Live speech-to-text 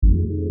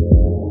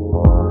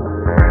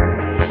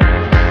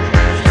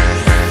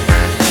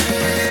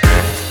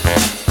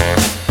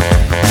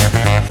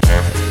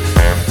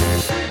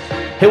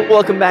Hey,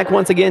 welcome back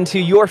once again to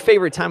your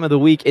favorite time of the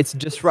week. It's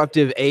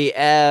Disruptive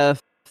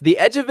AF, the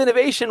edge of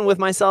innovation with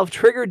myself,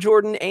 Trigger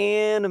Jordan,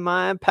 and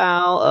my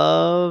pal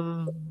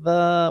of,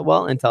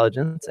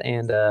 intelligence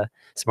and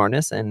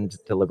smartness and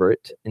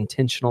deliberate,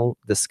 intentional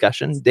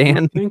discussion,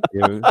 Dan. Thank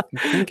you.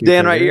 Thank you,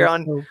 Dan, right Trigger. here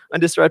on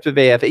Disruptive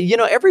AF. You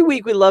know, every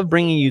week we love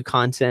bringing you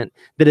content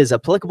that is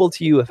applicable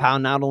to you of how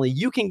not only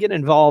you can get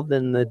involved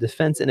in the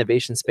defense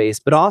innovation space,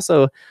 but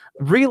also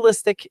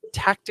realistic,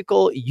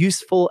 tactical,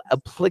 useful,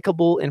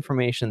 applicable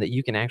information that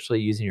you can actually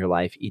use in your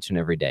life each and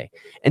every day.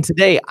 And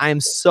today I'm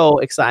so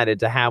excited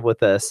to have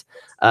with us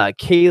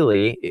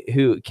Kaylee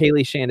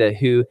Schanda,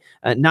 who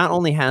not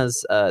only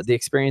has the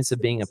experience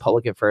of being a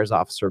public affairs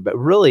officer, but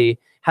really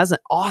has an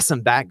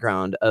awesome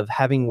background of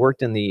having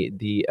worked in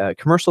the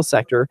commercial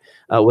sector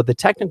with a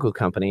technical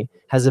company,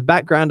 has a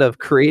background of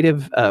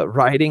creative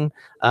writing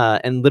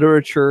and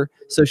literature.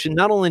 So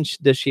not only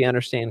does she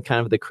understand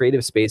kind of the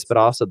creative space, but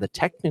also the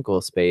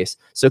technical space.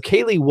 So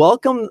Kaylee,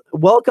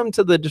 welcome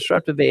to the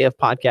Disruptive AF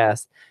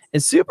podcast.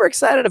 And super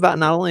excited about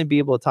not only being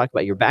able to talk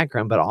about your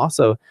background, but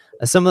also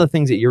some of the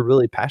things that you're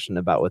really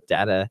passionate about with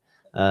data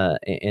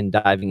and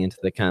diving into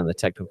the kind of the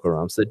technical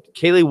realm. So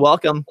Kaylee,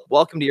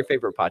 welcome to your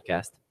favorite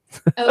podcast.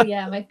 Oh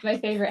yeah, my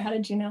favorite. How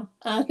did you know?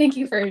 Thank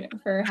you for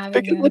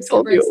having me. I'm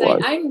super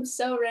excited. I'm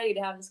so ready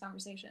to have this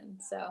conversation.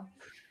 So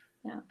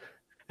yeah.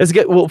 That's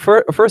good. Well,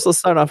 first, let's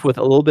start off with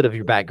a little bit of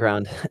your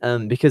background,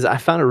 because I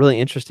found it really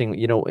interesting.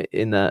 You know,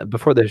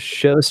 before the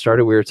show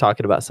started, we were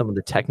talking about some of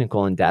the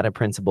technical and data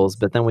principles.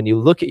 But then when you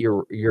look at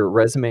your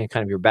resume and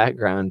kind of your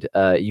background,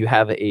 you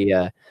have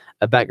a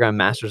background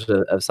master's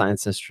of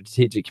science and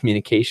strategic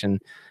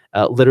communication,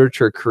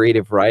 literature,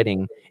 creative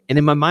writing. And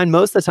in my mind,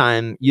 most of the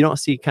time, you don't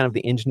see kind of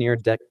the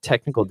engineered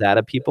technical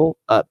data people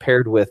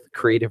paired with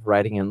creative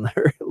writing and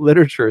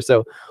literature.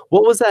 So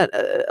what was that?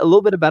 A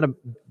little bit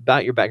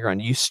about your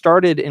background. You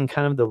started in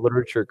kind of the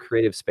literature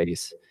creative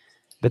space,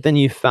 but then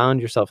you found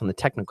yourself in the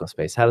technical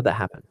space. How did that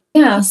happen?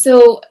 Yeah,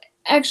 so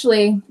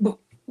actually,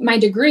 my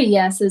degree,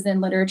 yes, is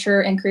in literature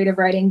and creative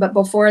writing. But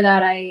before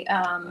that,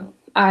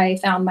 I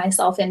found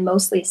myself in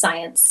mostly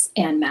science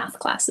and math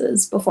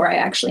classes before I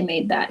actually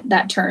made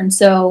that turn.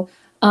 So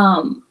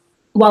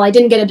while I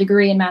didn't get a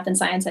degree in math and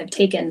science, I've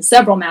taken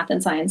several math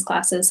and science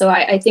classes. So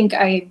I think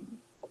I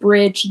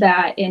bridged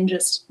that in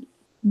just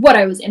what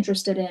I was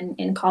interested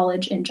in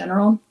college in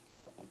general.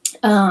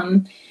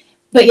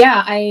 But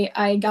yeah,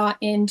 I got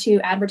into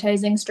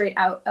advertising straight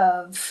out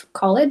of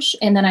college,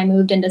 and then I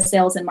moved into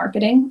sales and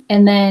marketing.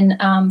 And then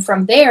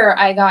from there,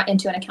 I got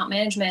into an account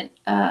management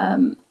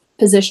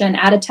position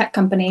at a tech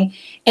company.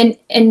 And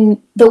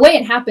the way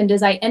it happened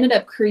is I ended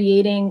up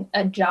creating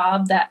a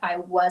job that I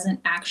wasn't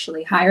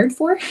actually hired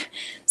for.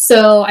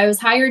 So I was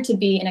hired to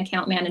be in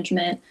account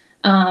management,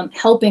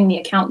 helping the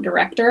account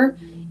director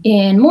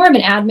in more of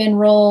an admin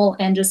role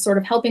and just sort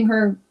of helping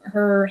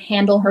her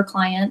handle her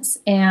clients.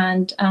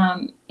 And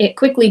it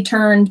quickly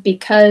turned,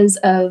 because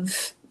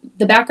of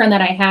the background that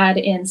I had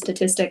in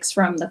statistics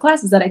from the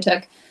classes that I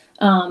took,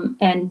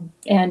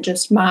 and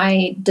just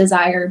my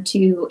desire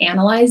to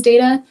analyze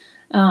data.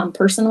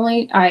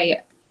 Personally,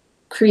 I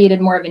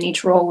created more of a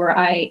niche role where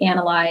I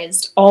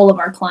analyzed all of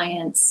our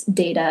clients'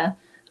 data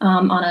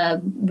on a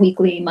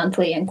weekly,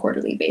 monthly, and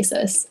quarterly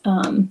basis.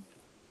 So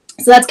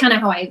that's kind of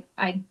how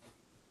I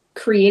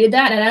created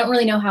that. And I don't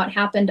really know how it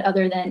happened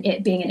other than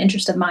it being an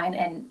interest of mine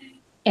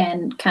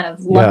and kind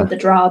of luck of the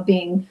draw,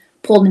 being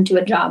pulled into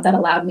a job that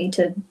allowed me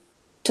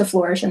to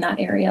flourish in that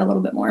area a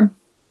little bit more.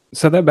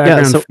 So that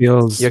background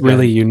feels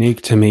really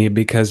unique to me,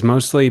 because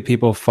mostly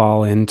people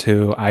fall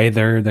into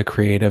either the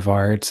creative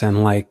arts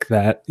and like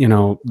that, you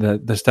know,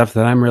 the stuff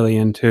that I'm really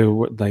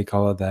into, they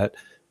call it that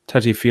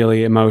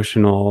touchy-feely,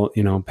 emotional,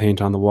 you know,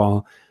 paint on the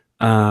wall.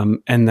 And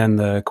then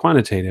the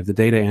quantitative, the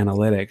data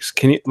analytics.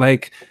 Can you,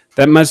 like,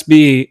 that must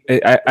be,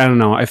 I don't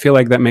know, I feel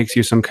like that makes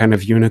you some kind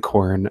of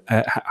unicorn.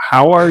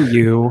 How are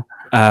you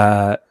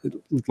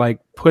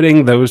like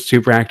putting those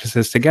two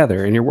practices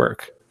together in your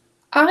work?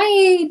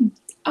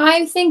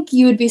 I think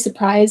you would be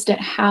surprised at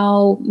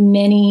how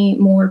many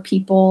more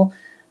people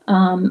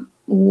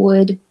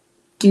would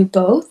do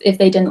both if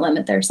they didn't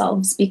limit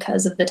themselves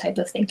because of the type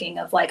of thinking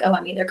of like, oh,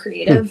 I'm either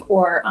creative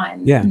or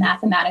I'm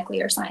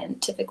mathematically or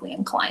scientifically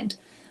inclined.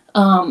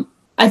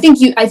 I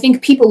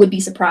think people would be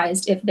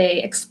surprised if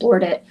they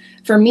explored it.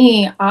 For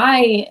me,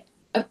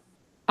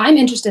 I'm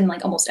interested in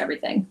like almost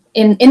everything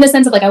in the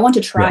sense of like, I want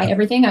to try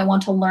everything. I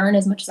want to learn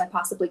as much as I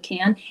possibly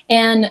can.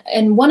 And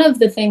one of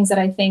the things that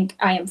I think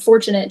I am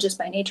fortunate just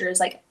by nature is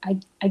like,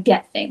 I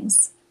get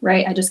things,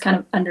 right? I just kind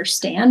of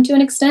understand to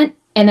an extent,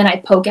 and then I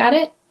poke at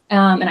it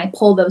and I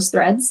pull those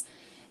threads.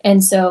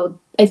 And so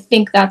I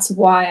think that's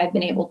why I've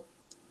been able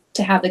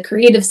to have the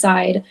creative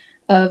side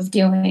of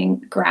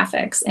doing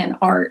graphics and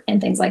art and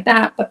things like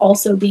that, but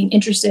also being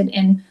interested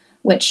in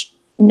which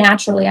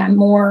naturally I'm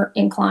more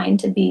inclined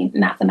to be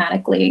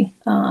mathematically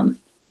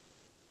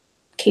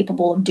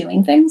capable of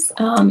doing things.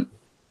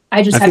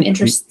 I just have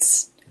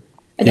interests.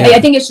 I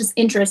think it's just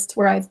interests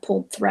where I've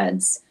pulled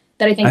threads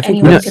that I think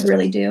anyone could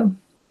really do.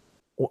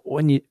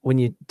 when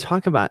you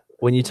talk about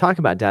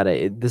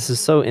data, this is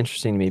so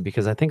interesting to me,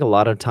 because I think a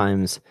lot of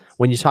times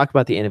when you talk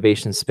about the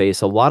innovation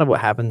space, a lot of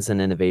what happens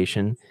in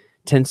innovation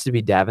tends to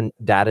be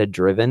data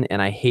driven,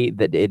 and I hate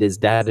that it is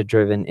data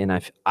driven,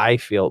 and I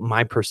feel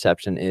my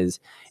perception is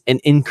an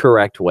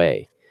incorrect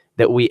way,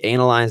 that we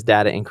analyze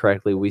data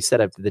incorrectly, we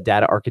set up the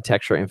data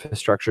architecture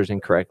infrastructures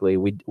incorrectly,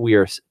 we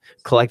are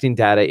collecting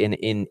data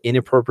in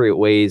inappropriate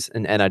ways,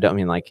 and I don't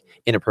mean like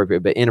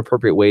inappropriate, but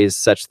inappropriate ways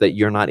such that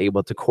you're not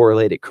able to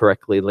correlate it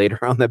correctly later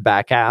on the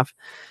back half,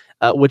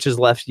 which is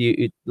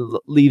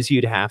leaves you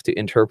to have to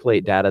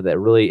interpolate data that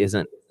really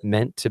isn't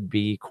meant to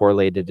be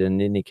correlated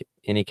in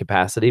any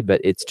capacity,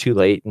 but it's too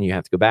late and you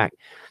have to go back.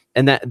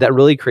 And that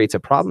really creates a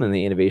problem in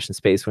the innovation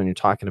space when you're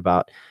talking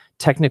about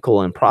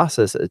technical and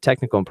processes,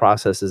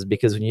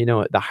 because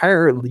the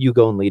higher you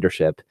go in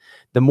leadership,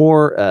 the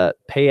more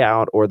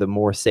payout or the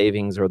more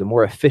savings or the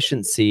more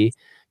efficiency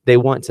they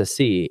want to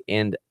see.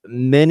 And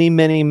many,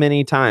 many,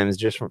 many times,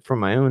 just from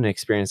my own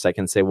experience, I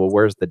can say, well,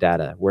 where's the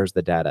data? Where's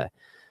the data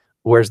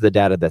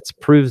that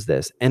proves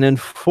this? And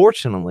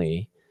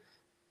unfortunately,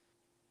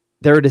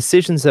 there are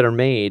decisions that are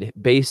made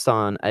based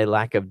on a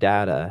lack of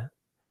data,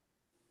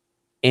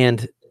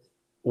 and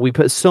we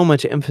put so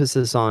much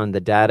emphasis on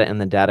the data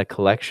and the data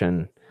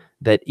collection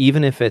that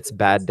even if it's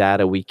bad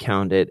data, we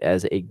count it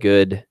as a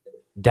good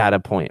data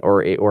point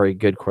or a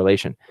good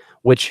correlation.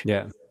 Which,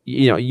 when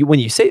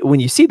you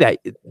see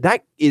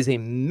that is a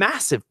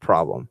massive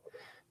problem,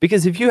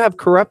 because if you have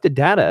corrupted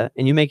data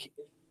and you make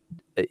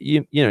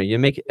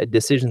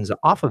decisions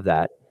off of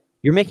that,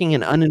 you're making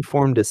an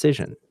uninformed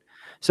decision.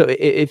 So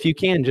if you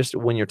can, just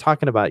when you're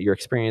talking about your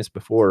experience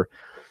before,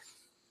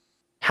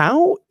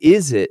 how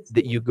is it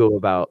that you go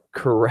about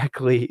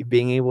correctly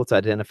being able to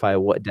identify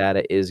what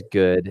data is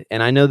good?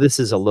 And I know this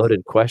is a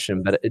loaded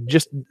question, but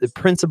just the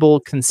principle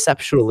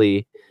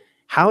conceptually,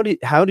 how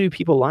do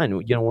people align?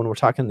 When we're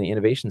talking the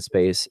innovation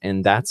space,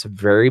 and that's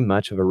very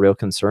much of a real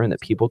concern,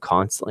 that people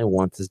constantly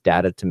want this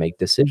data to make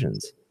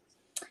decisions.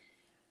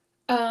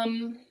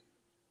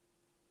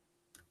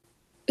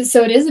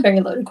 So it is a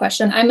very loaded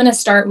question. I'm going to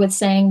start with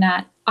saying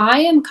that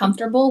I am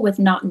comfortable with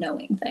not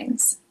knowing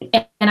things.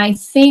 And I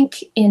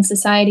think in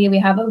society, we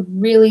have a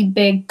really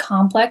big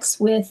complex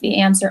with the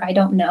answer, I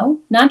don't know,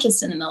 not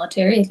just in the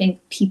military. I think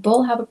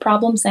people have a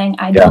problem saying,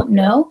 I don't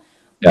know,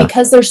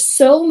 because there's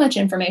so much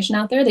information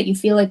out there that you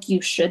feel like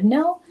you should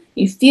know.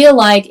 You feel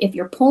like if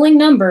you're pulling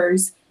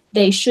numbers,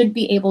 they should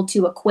be able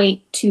to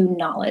equate to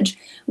knowledge.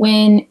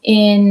 When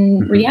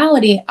in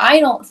reality, I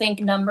don't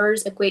think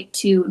numbers equate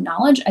to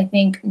knowledge. I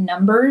think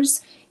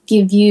numbers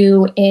give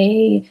you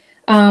a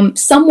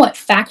somewhat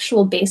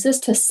factual basis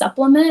to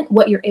supplement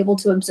what you're able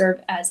to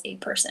observe as a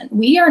person.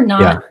 We are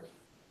not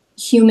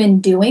human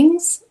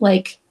doings,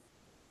 like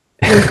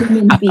we're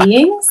human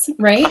beings,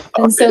 right?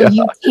 And so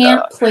you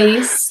can't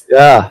place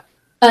a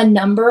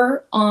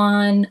number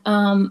on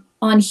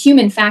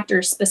human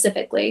factors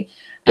specifically.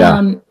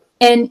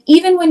 And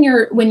even when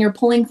you're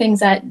pulling things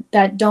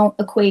that don't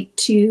equate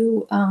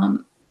to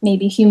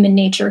maybe human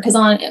nature, because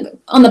on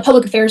the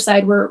public affairs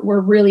side, we're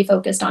really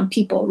focused on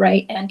people,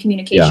 right, and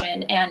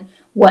communication and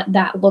what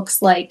that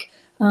looks like.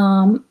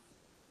 And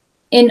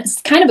it's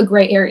kind of a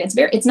gray area.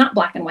 It's not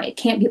black and white. It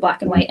can't be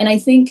black and white. And I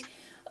think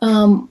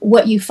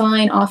what you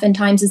find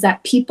oftentimes is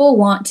that people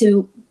want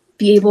to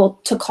be able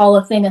to call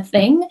a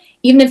thing,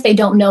 even if they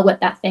don't know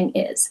what that thing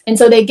is. And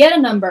so they get a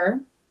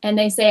number and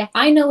they say,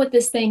 I know what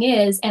this thing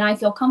is, and I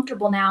feel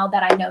comfortable now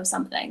that I know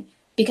something,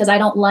 because I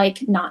don't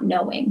like not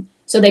knowing.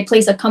 So they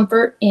place a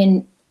comfort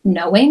in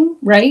knowing,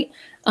 right?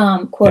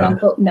 Quote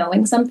unquote,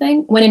 knowing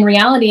something. When in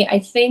reality, I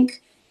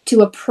think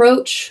to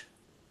approach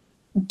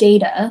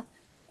data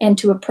and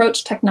to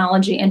approach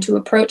technology and to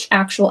approach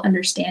actual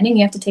understanding,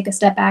 you have to take a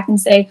step back and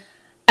say,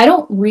 I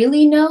don't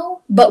really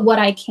know, but what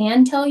I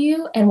can tell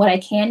you and what I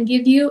can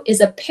give you is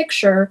a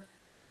picture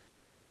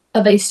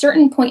of a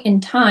certain point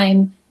in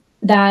time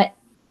that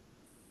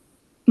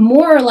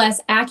more or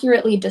less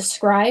accurately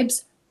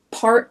describes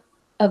part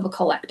of a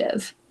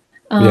collective.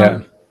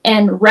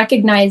 And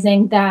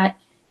recognizing that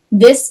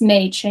this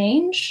may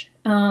change,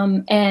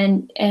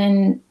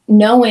 and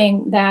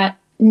knowing that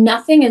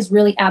nothing is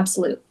really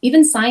absolute.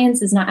 Even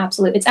science is not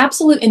absolute. It's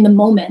absolute in the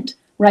moment,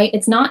 right?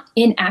 It's not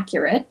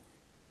inaccurate,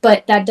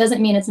 but that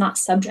doesn't mean it's not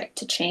subject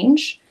to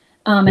change.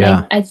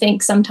 I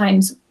think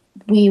sometimes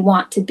we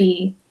want to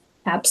be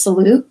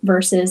absolute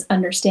versus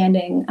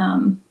understanding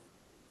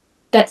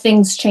that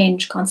things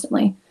change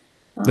constantly.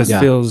 This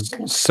feels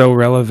so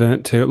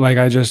relevant to, like,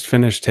 I just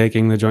finished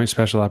taking the Joint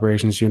Special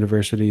Operations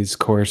University's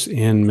course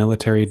in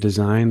military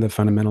design, the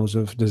fundamentals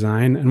of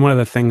design. And one of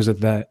the things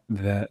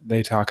that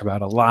they talk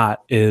about a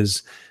lot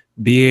is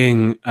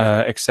being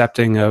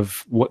accepting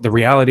of what the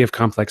reality of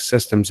complex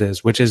systems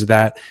is, which is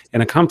that in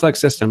a complex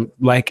system,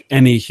 like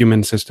any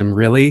human system,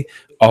 really,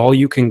 all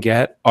you can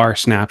get are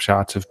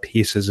snapshots of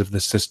pieces of the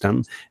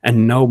system,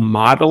 and no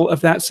model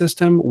of that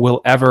system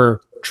will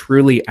ever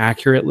truly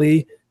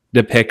accurately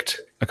depict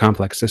a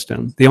complex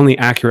system. The only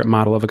accurate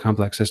model of a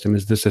complex system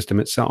is the system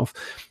itself.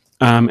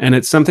 And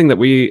it's something that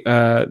we,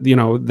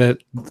 that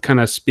kind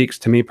of speaks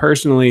to me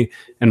personally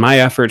and my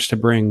efforts to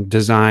bring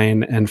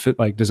design and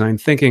design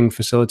thinking,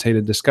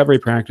 facilitated discovery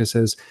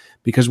practices,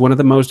 because one of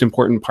the most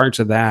important parts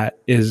of that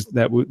is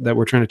that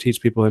we're trying to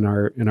teach people in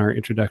our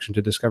introduction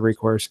to discovery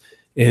course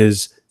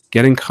is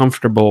getting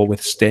comfortable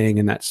with staying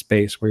in that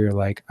space where you're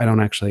like, I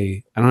don't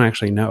actually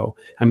know.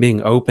 I'm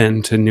being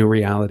open to new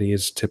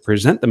realities to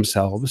present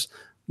themselves,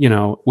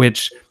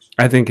 which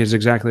I think is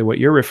exactly what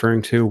you're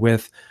referring to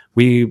with,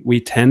 we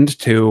tend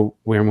to,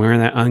 when we're in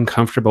that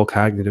uncomfortable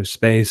cognitive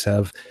space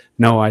of,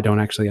 no, I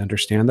don't actually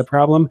understand the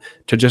problem,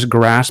 to just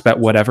grasp at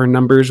whatever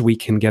numbers we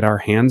can get our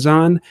hands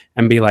on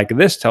and be like,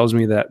 this tells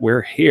me that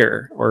we're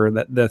here, or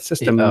that the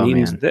system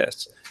means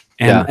this.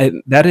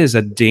 And that is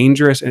a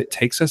dangerous, it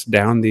takes us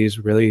down these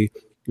really,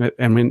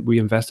 and when we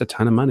invest a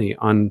ton of money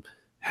on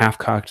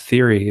half-cocked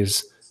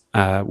theories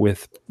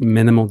with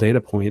minimal data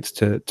points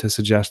to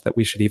suggest that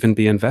we should even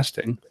be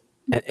investing.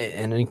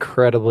 An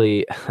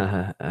incredibly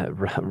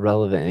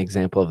relevant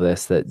example of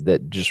this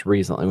that just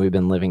recently we've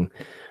been living,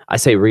 I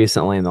say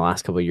recently in the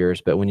last couple of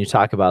years, but when you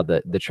talk about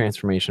the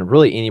transformation of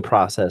really any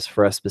process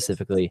for us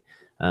specifically,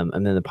 I'm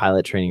in the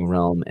pilot training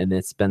realm, and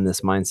it's been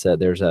this mindset.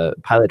 There's a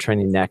pilot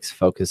training next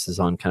focuses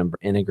on kind of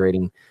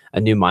integrating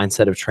a new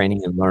mindset of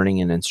training and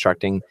learning and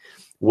instructing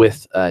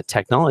with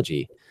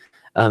technology.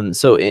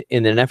 So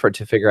in an effort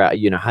to figure out,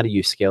 how do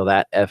you scale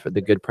that effort,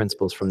 the good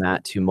principles from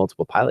that to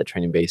multiple pilot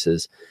training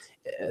bases,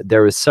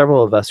 there was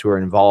several of us who were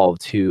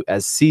involved who,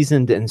 as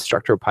seasoned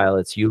instructor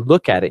pilots, you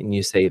look at it and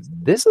you say,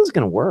 this is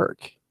going to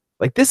work.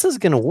 Like, this is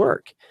going to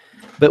work.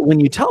 But when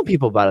you tell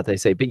people about it, they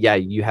say, but yeah,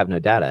 you have no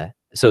data.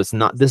 So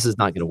this is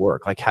not going to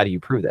work. Like, how do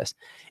you prove this?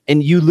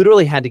 And you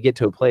literally had to get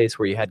to a place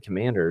where you had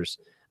commanders,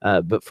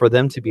 but for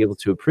them to be able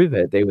to approve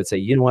it, they would say,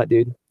 you know what,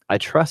 dude, I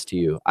trust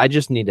you. I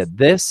just need a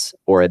this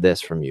or a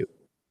this from you.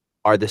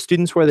 Are the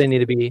students where they need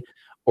to be?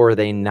 Or are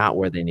they not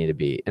where they need to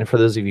be? And for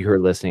those of you who are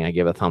listening, I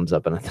give a thumbs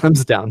up and a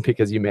thumbs down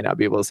because you may not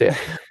be able to say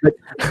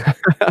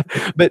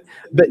it.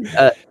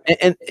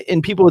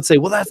 And people would say,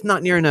 well, that's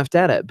not near enough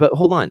data. But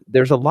hold on,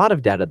 there's a lot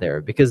of data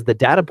there, because the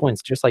data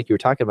points, just like you were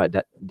talking about,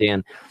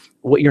 Dan,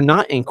 what you're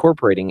not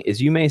incorporating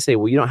is, you may say,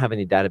 well, you don't have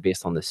any data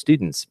based on the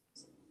students.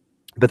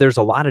 But there's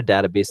a lot of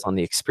data based on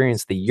the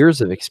experience, the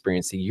years of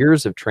experience, the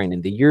years of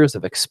training, the years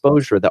of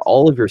exposure that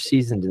all of your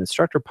seasoned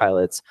instructor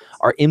pilots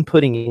are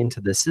inputting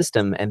into the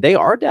system. And they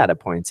are data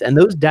points. And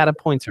those data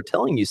points are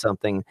telling you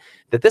something,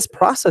 that this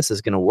process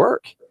is going to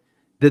work,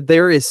 that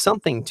there is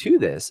something to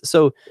this.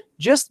 So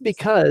just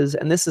because,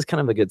 and this is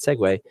kind of a good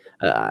segue,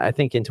 I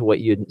think,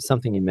 into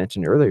something you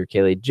mentioned earlier,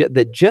 Kaylee,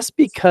 that just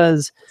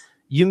because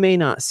you may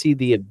not see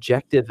the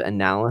objective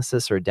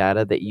analysis or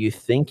data that you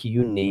think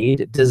you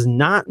need does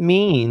not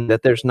mean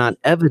that there's not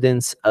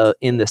evidence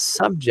in the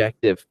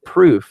subjective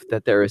proof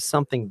that there is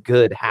something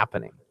good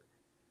happening.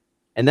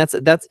 And that's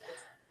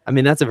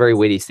a very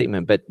weighty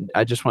statement, but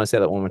I just want to say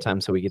that one more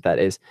time so we get that,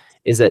 is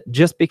that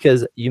just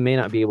because you may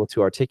not be able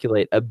to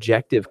articulate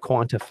objective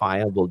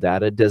quantifiable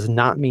data does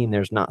not mean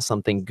there's not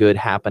something good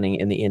happening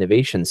in the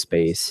innovation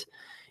space.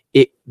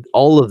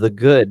 All of the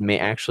good may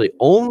actually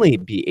only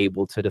be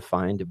able to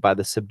defined by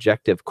the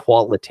subjective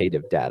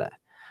qualitative data,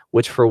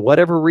 which for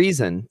whatever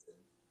reason,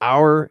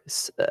 a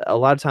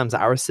lot of times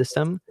our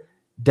system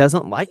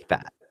doesn't like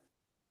that.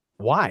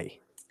 Why?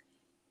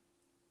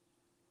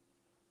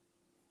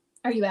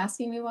 Are you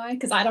asking me why?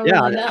 Because I don't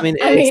really know.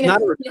 It's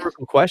not a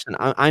rhetorical question.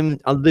 I'm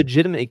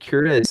legitimately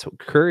curious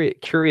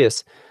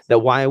that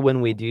why,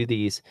 when we do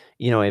these,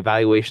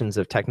 evaluations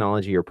of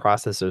technology or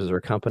processes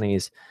or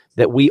companies,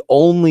 that we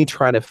only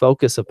try to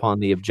focus upon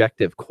the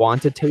objective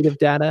quantitative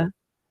data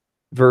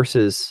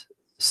versus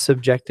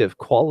subjective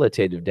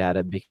qualitative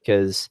data,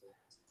 because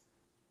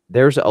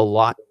there's a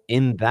lot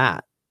in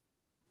that.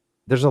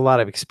 There's a lot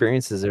of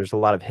experiences. There's a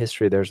lot of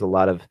history. There's a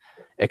lot of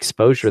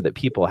exposure that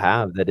people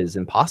have that is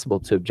impossible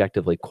to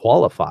objectively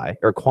qualify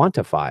or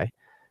quantify,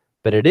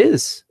 but it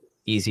is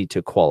easy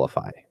to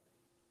qualify.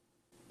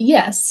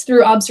 Yes,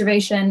 through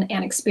observation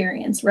and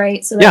experience,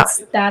 right? So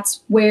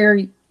that's where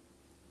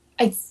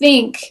I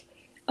think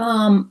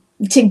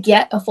to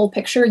get a full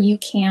picture, you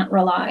can't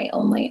rely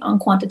only on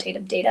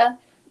quantitative data,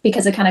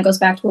 because it kind of goes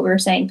back to what we were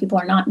saying. People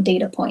are not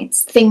data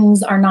points.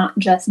 Things are not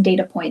just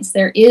data points.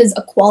 There is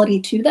a quality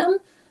to them.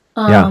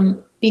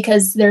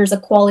 Because there's a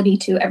quality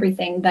to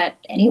everything that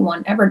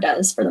anyone ever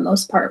does, for the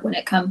most part, when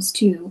it comes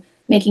to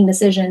making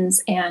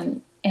decisions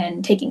and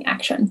taking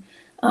action.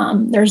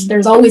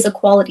 There's always a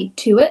quality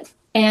to it,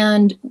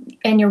 and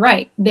you're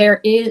right.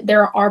 There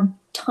are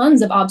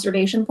tons of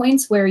observation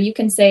points where you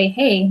can say,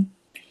 hey,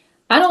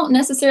 I don't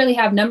necessarily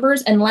have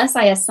numbers unless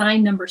I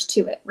assign numbers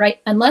to it, right?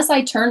 Unless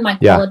I turn my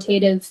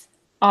qualitative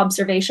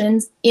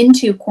observations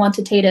into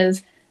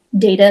quantitative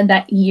data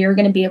that you're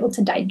going to be able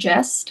to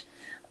digest.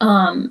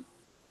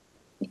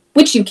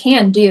 Which you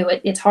can do.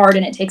 It's hard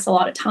and it takes a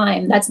lot of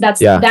time. That's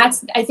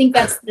I think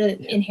that's the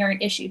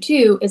inherent issue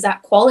too, is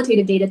that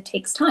qualitative data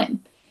takes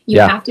time. You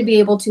have to be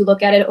able to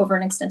look at it over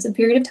an extensive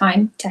period of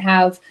time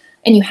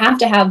and you have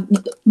to have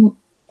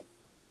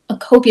a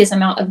copious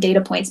amount of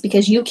data points,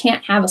 because you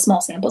can't have a small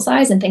sample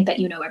size and think that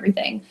you know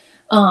everything.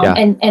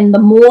 And the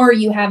more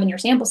you have in your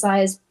sample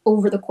size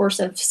over the course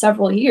of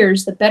several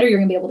years, the better you're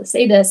gonna be able to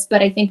say this.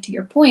 But I think to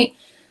your point,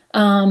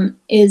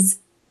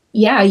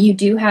 you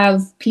do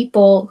have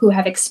people who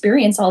have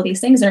experienced all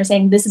these things and are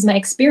saying, this is my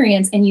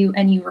experience. And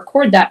you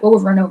record that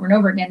over and over and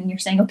over again. And you're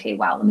saying, okay,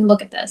 wow, let me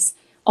look at this.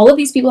 All of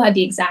these people had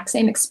the exact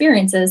same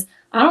experiences.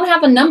 I don't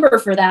have a number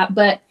for that,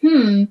 but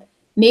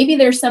maybe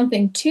there's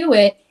something to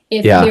it.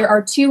 If there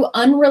are two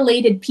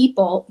unrelated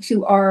people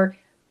who are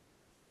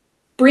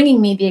bringing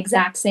me the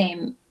exact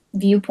same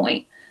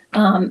viewpoint,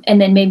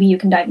 and then maybe you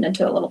can dive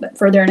into it a little bit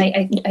further.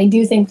 And I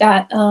do think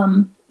that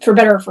for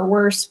better or for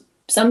worse,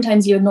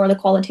 sometimes you ignore the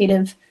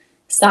qualitative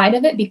side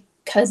of it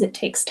because it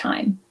takes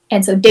time.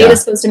 And so data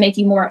is supposed to make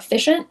you more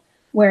efficient,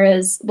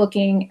 whereas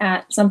looking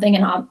at something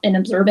and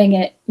observing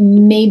it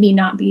maybe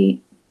not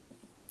be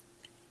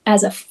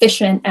as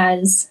efficient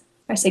as,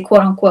 I say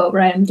quote unquote,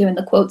 right? I'm doing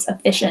the quotes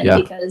efficient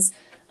because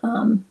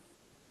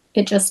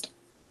it just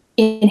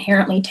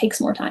inherently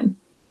takes more time.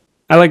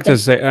 I like to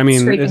say, I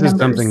mean, this is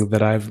something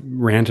that I've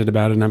ranted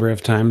about a number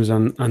of times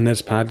on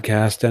this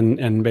podcast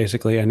and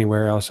basically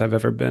anywhere else I've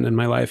ever been in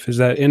my life, is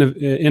that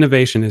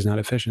innovation is not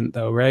efficient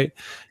though, right?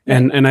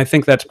 And I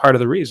think that's part of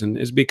the reason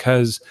is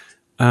because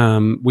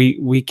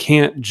we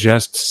can't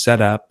just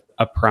set up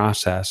a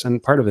process,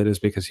 and part of it is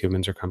because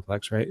humans are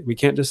complex, right? We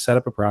can't just set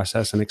up a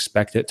process and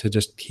expect it to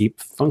just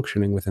keep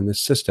functioning within this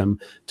system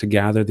to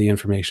gather the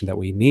information that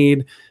we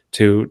need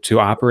to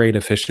operate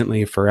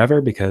efficiently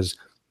forever, because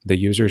the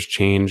users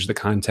change, the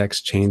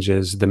context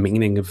changes, the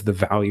meaning of the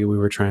value we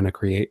were trying to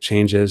create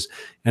changes.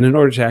 And in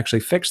order to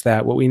actually fix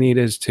that, what we need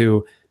is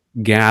to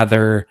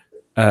gather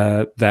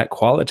that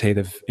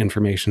qualitative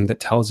information that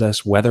tells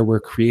us whether we're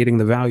creating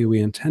the value we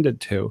intended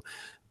to.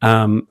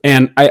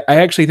 And I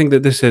actually think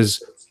that this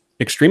is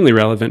extremely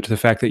relevant to the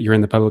fact that you're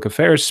in the public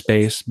affairs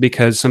space,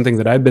 because something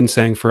that I've been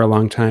saying for a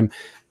long time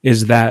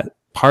is that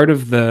part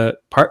of the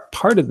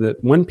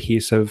one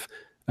piece of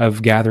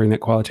gathering that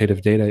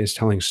qualitative data is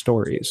telling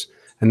stories.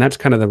 And that's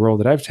kind of the role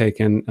that I've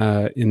taken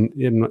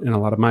in a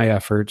lot of my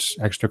efforts,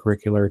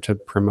 extracurricular, to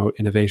promote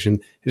innovation,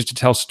 is to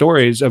tell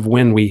stories of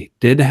when we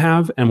did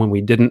have and when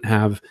we didn't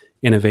have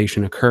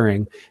innovation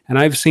occurring. And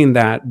I've seen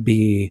that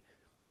be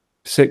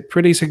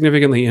pretty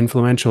significantly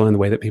influential in the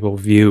way that people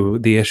view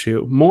the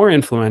issue, more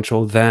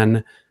influential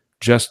than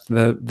just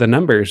the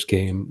numbers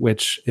game,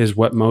 which is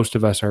what most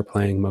of us are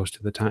playing most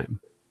of the time.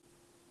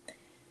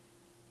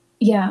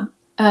 Yeah.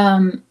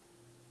 And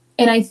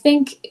I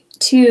think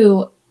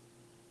too,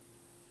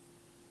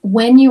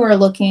 when you are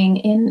looking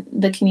in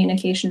the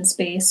communication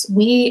space,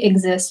 we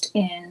exist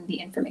in the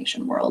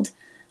information world,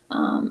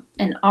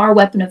 and our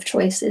weapon of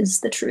choice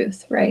is the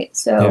truth, right?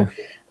 So,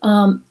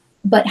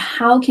 but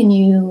how can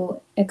you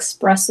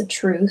express the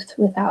truth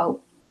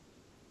without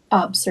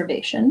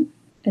observation?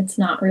 It's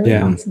not really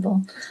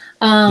possible.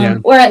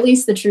 Or at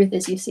least the truth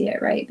as you see it,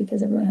 right?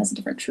 Because everyone has a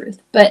different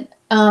truth. But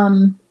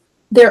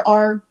there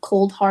are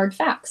cold, hard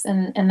facts,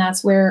 and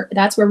that's where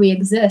we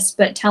exist.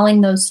 But telling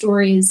those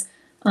stories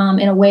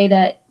in a way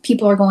that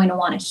people are going to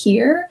want to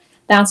hear,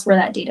 that's where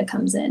that data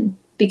comes in.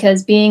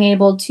 Because being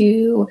able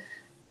to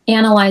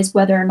analyze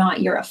whether or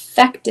not you're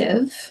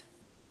effective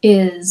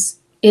is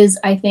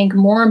I think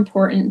more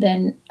important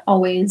than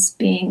always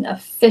being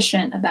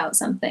efficient about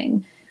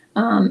something.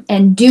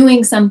 And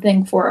doing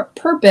something for a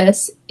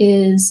purpose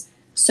is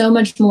so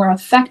much more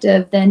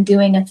effective than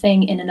doing a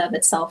thing in and of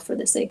itself for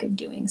the sake of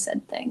doing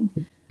said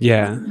thing.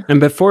 Yeah.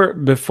 And before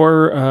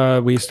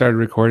we started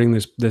recording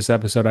this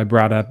episode, I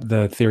brought up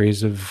the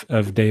theories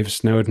of Dave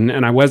Snowden,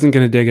 and I wasn't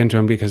going to dig into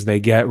them because they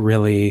get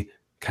really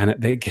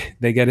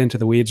they get into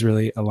the weeds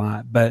really a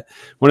lot. But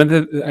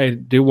I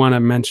do want to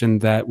mention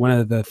that one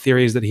of the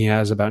theories that he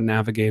has about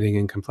navigating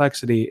in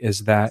complexity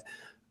is that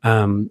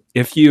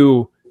if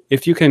you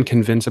can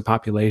convince a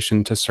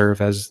population to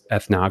serve as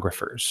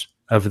ethnographers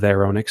of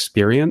their own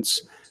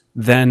experience,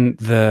 then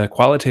the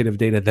qualitative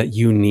data that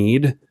you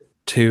need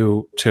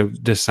to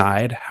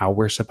decide how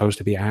we're supposed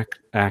to be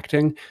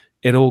acting,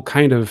 it'll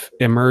kind of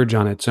emerge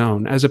on its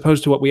own, as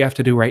opposed to what we have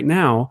to do right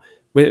now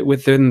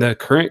within the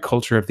current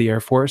culture of the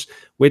Air Force,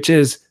 which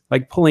is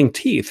like pulling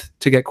teeth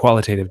to get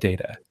qualitative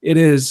data.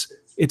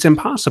 It's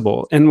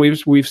impossible. And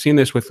we've seen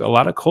this with a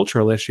lot of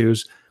cultural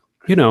issues,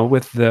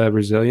 with the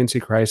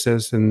resiliency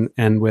crisis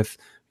and with,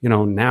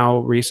 now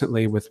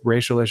recently with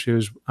racial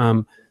issues.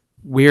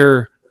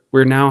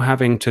 We're now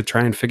having to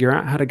try and figure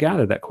out how to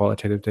gather that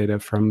qualitative data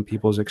from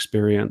people's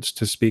experience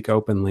to speak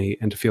openly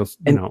and to feel,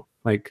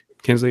 like,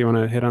 Kinsley, you want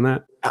to hit on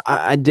that?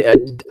 I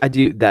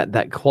do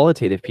that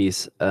qualitative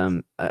piece.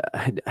 I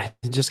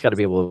just got to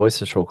be able to voice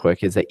this real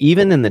quick, is that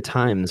even in the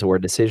times where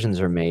decisions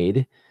are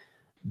made,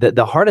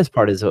 the hardest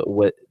part is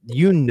what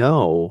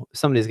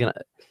somebody's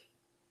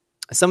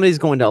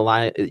going to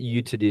allow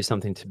you to do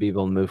something to be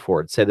able to move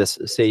forward.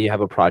 Say you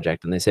have a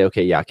project and they say,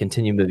 okay, yeah,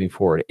 continue moving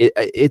forward.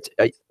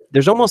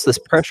 There's almost this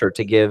pressure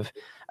to give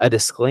a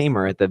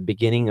disclaimer at the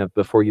beginning of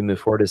before you move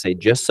forward to say,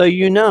 just so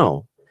you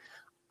know,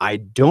 I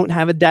don't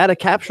have a data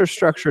capture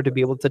structure to be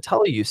able to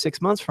tell you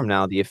 6 months from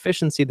now the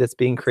efficiency that's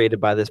being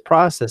created by this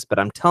process, but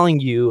I'm telling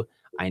you,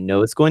 I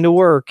know it's going to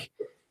work.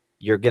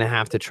 You're going to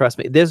have to trust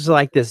me. There's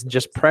like this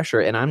just pressure.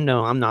 And I'm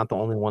not the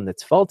only one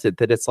that's felt it,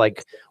 that it's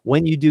like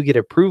when you do get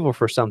approval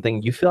for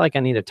something, you feel like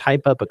I need to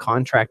type up a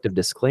contract of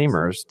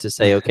disclaimers to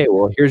say, okay,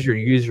 well, here's your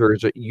user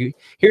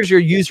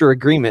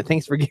agreement.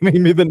 Thanks for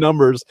giving me the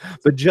numbers.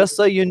 But just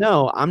so you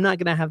know, I'm not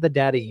going to have the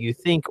data you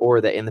think,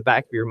 or that in the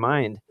back of your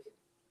mind,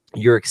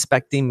 you're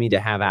expecting me to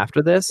have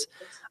after this.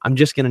 I'm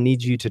just going to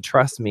need you to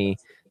trust me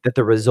that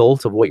the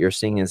result of what you're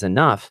seeing is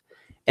enough.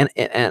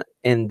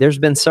 And there's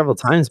been several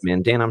times,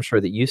 man, Dan, I'm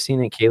sure that you've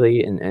seen it,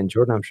 Kaylee and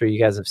Jordan, I'm sure you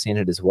guys have seen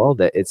it as well,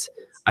 that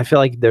I feel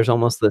like there's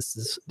almost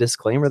this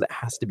disclaimer that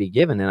has to be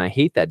given. And I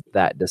hate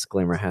that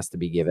disclaimer has to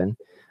be given.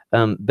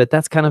 But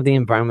that's kind of the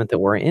environment that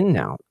we're in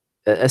now.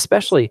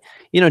 Especially,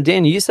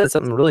 Dan, you said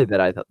something really that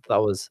I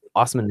thought was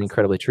awesome and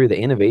incredibly true. The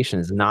innovation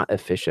is not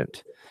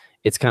efficient.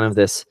 It's kind of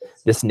this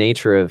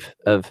nature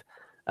of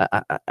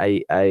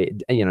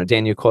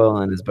Daniel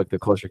Coyle in his book, The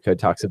Culture Code,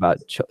 talks about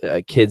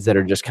kids that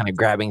are just kind of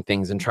grabbing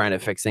things and trying to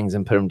fix things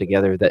and put them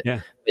together. That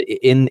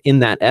in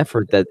the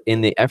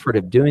effort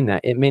of doing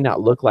that, it may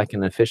not look like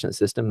an efficient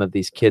system of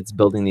these kids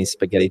building these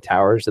spaghetti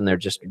towers and they're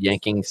just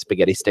yanking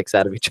spaghetti sticks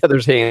out of each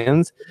other's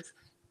hands.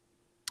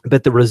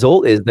 But the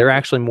result is they're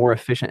actually more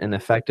efficient and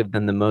effective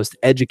than the most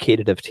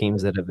educated of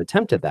teams that have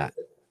attempted that.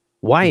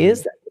 Why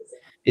is that?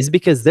 Is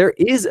because there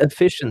is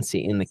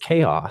efficiency in the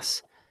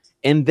chaos.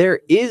 And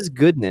there is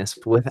goodness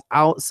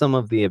without some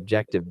of the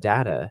objective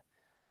data,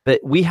 but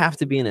we have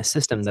to be in a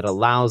system that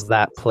allows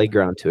that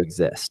playground to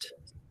exist.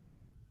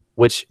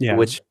 Which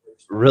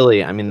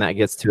really, I mean, that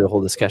gets to a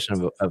whole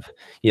discussion of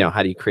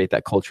how do you create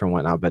that culture and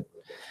whatnot. But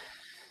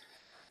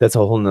that's a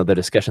whole nother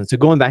discussion. So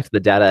going back to the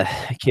data,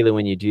 Kaylee,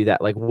 when you do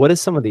that, like, what is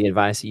some of the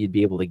advice that you'd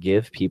be able to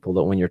give people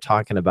that when you're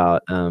talking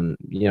about,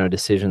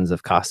 decisions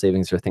of cost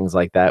savings or things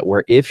like that,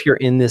 where if you're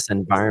in this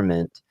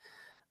environment,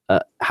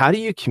 how do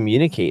you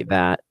communicate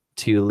that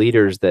to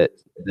leaders that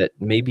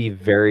may be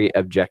very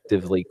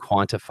objectively,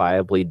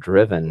 quantifiably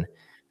driven?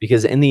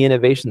 Because in the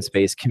innovation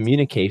space,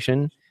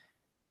 communication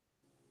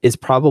is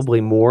probably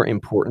more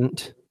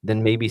important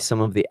than maybe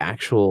some of the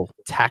actual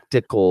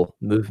tactical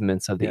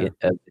movements of the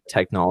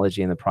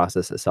technology and the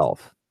process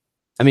itself.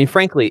 I mean,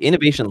 frankly,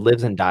 innovation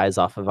lives and dies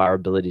off of our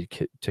ability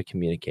to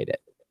communicate it.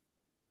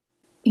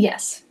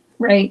 Yes.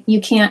 Right.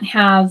 You can't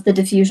have the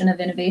diffusion of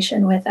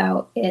innovation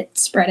without it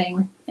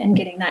spreading and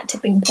getting that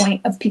tipping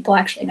point of people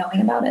actually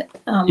knowing about it.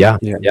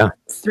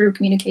 Through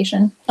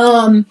communication.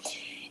 And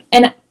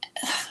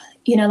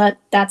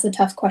that's a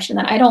tough question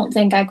that I don't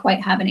think I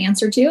quite have an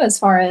answer to, as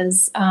far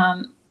as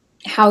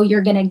how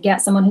you're going to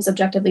get someone who's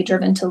objectively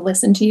driven to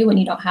listen to you when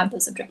you don't have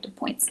those objective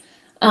points.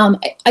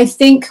 I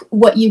think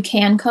what you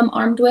can come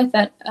armed with,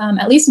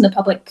 at least in the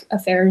public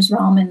affairs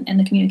realm and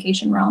the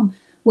communication realm,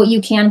 what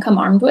you can come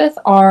armed with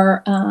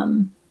are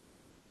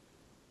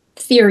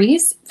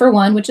theories, for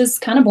one, which is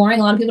kind of boring.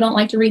 A lot of people don't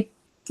like to read,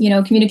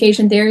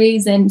 communication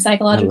theories and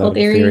psychological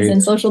theories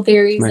and social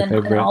theories and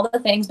all the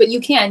things. But you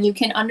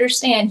can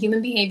understand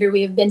human behavior.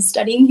 We have been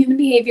studying human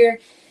behavior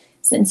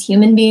since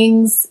human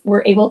beings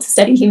were able to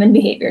study human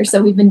behavior.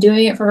 So we've been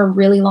doing it for a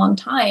really long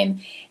time.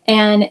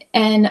 And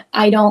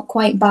I don't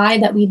quite buy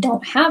that we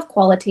don't have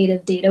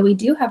qualitative data. We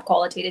do have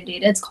qualitative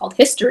data. It's called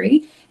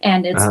history,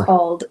 and it's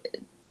called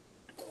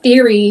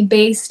theory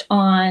based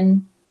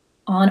on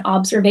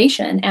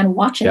observation and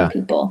watching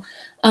people.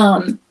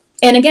 And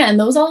again,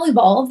 those all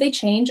evolve, they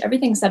change,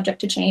 everything's subject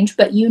to change,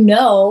 but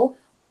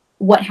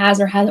what has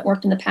or hasn't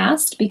worked in the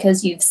past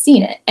because you've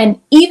seen it.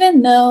 And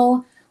even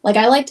though, like,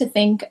 I like to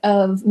think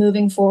of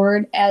moving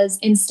forward as,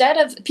 instead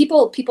of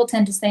people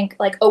tend to think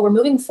like, oh, we're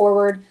moving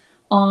forward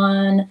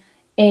on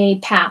a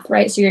path,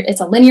 right? So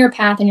it's a linear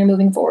path and you're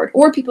moving forward.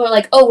 Or people are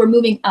like, oh, we're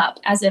moving up,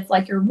 as if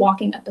like you're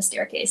walking up a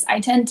staircase. I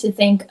tend to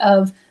think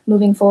of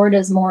moving forward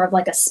as more of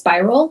like a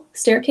spiral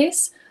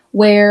staircase,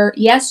 where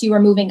yes, you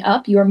are moving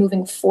up, you are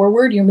moving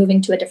forward, you're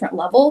moving to a different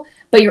level,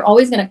 but you're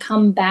always going to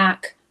come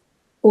back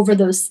over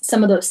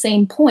some of those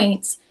same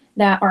points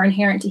that are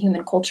inherent to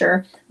human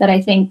culture that I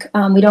think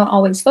we don't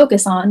always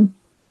focus on,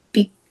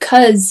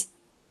 because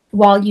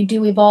while you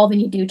do evolve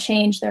and you do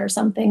change, there are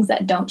some things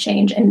that don't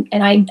change. And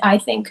I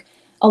think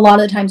a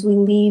lot of the times we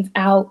leave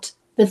out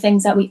the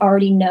things that we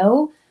already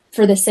know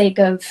for the sake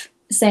of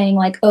saying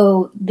like,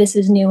 oh, this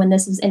is new and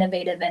this is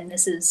innovative and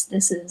this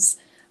is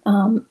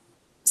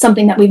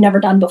something that we've never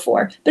done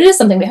before. But it is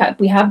something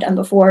we have done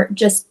before,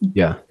 just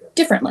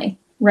differently,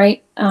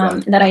 right?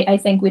 That I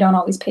think we don't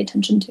always pay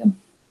attention to.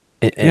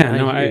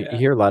 I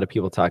hear a lot of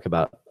people talk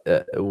about,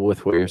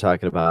 with what you're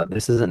talking about,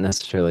 this isn't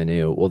necessarily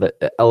new. Well,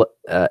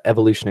 the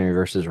evolutionary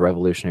versus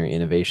revolutionary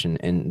innovation,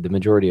 and the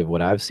majority of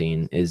what I've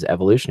seen is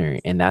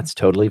evolutionary, and that's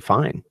totally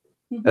fine.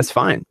 Mm-hmm. That's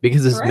fine,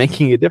 because it's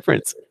making a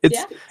difference.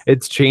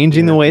 It's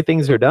changing the way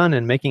things are done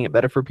and making it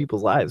better for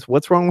people's lives.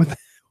 What's wrong with that?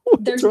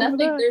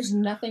 There's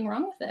nothing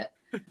wrong with it.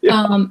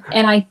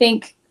 And I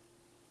think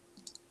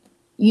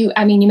you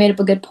made up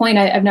a good point.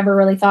 I've never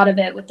really thought of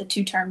it with the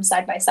two terms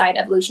side by side,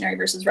 evolutionary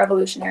versus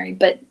revolutionary,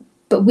 but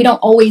but we don't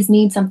always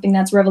need something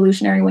that's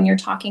revolutionary when you're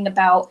talking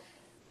about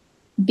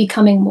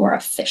becoming more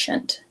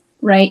efficient,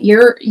 right?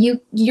 You're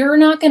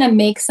not going to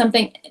make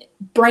something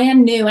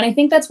brand new. And I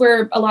think that's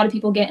where a lot of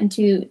people get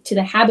into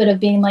the habit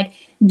of being like,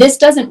 this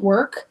doesn't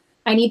work.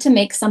 I need to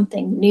make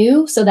something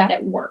new so that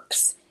it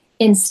works,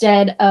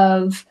 instead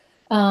of,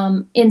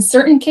 in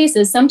certain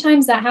cases,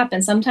 sometimes that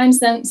happens.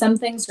 Sometimes some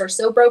things are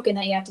so broken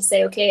that you have to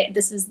say, okay,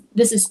 this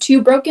is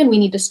too broken. We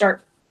need to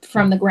start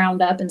from the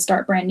ground up and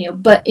start brand new.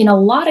 But in a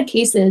lot of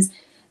cases,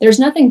 there's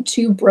nothing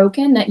too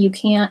broken that you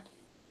can't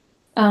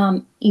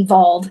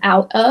evolve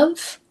out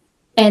of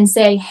and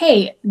say,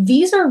 hey,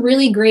 these are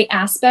really great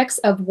aspects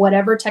of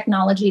whatever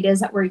technology it is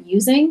that we're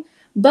using.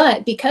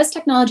 But because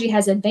technology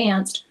has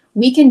advanced,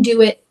 we can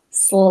do it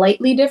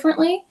slightly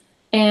differently.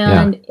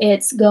 And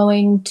it's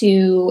going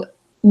to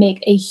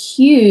make a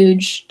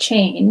huge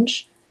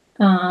change,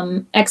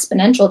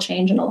 exponential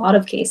change in a lot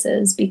of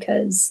cases,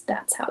 because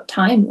that's how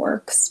time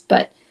works.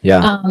 But Hey,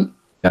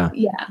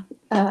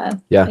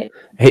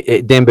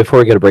 Dan, before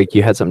we get a break,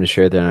 you had something to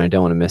share there, and I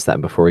don't want to miss that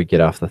before we get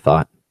off the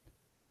thought.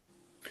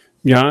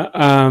 Yeah.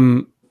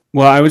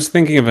 Well, I was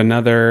thinking of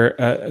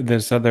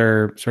this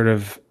other sort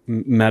of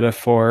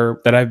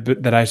metaphor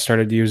that I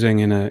started using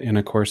in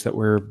a course that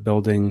we're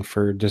building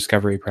for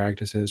discovery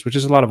practices, which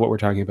is a lot of what we're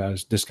talking about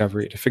is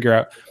discovery, to figure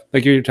out,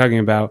 like you're talking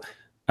about,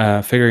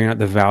 figuring out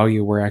the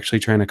value we're actually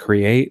trying to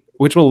create,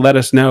 which will let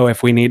us know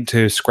if we need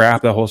to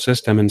scrap the whole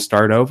system and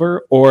start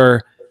over,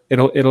 or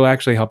it'll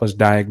actually help us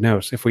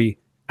diagnose if we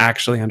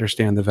actually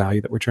understand the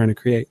value that we're trying to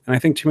create. And I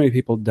think too many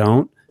people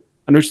don't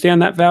understand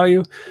that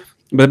value.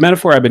 But the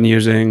metaphor I've been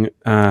using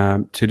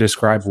to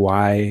describe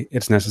why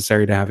it's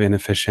necessary to have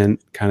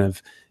inefficient kind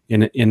of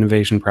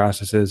innovation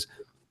processes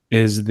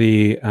is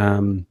is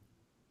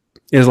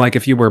like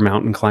if you were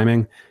mountain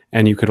climbing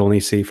and you could only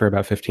see for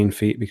about 15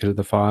 feet because of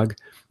the fog.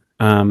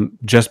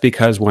 Just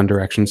because one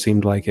direction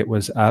seemed like it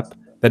was up,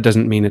 that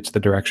doesn't mean it's the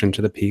direction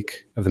to the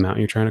peak of the mountain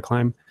you're trying to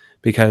climb.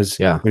 Because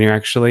when you're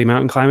actually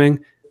mountain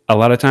climbing, a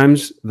lot of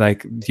times,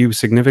 like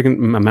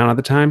significant amount of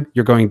the time,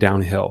 you're going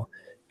downhill.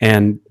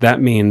 And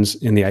that means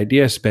in the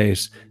idea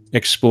space,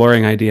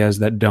 exploring ideas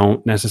that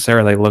don't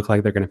necessarily look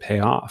like they're going to pay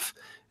off.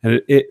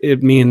 And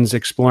it means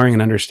exploring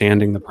and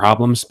understanding the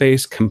problem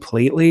space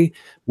completely,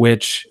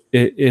 which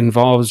it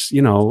involves,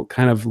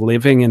 kind of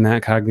living in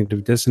that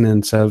cognitive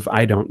dissonance of,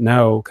 I don't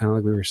know, kind of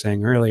like we were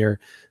saying earlier,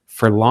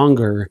 for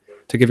longer,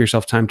 to give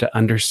yourself time to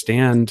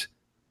understand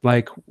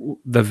like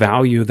the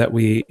value that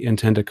we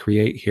intend to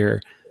create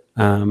here.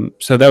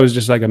 So that was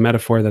just like a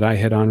metaphor that I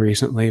hit on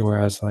recently, where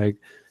I was like,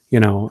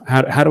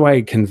 how do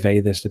I convey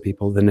this to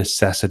people? The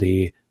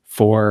necessity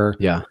for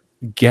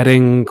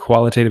getting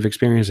qualitative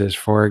experiences,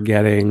 for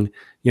getting,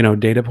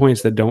 data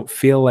points that don't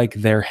feel like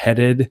they're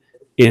headed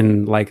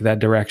in like that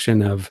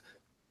direction of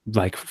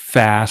like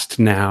fast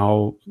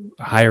now,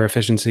 higher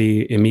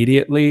efficiency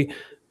immediately,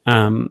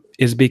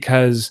 is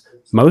because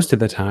most of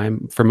the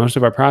time, for most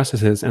of our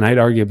processes, and I'd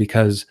argue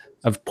because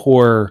of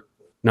poor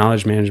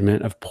knowledge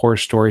management, of poor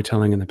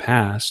storytelling in the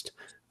past,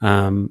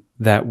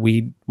 that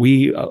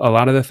we a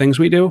lot of the things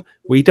we do,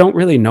 we don't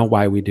really know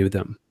why we do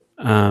them.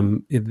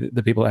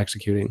 The people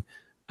executing,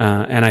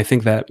 and I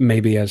think that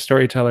maybe as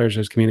storytellers,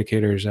 as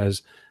communicators,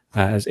 as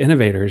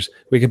innovators,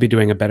 we could be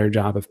doing a better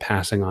job of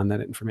passing on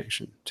that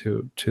information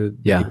to the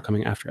people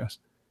coming after us.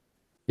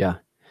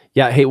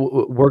 Yeah. Hey,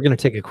 we're going to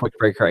take a quick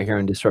break right here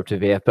on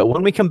Disruptive AF. But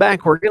when we come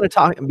back, we're going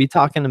to be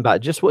talking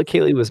about just what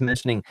Kaylee was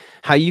mentioning,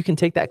 how you can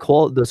take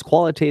those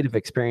qualitative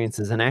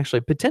experiences and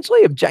actually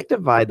potentially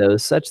objectify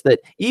those, such that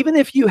even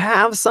if you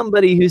have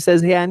somebody who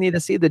says, hey, I need to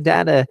see the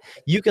data,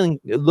 you can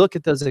look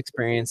at those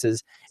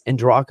experiences and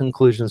draw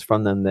conclusions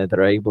from them that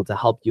are able to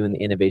help you in the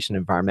innovation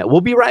environment.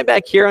 We'll be right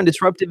back here on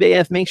Disruptive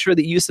AF. Make sure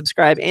that you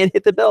subscribe and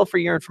hit the bell for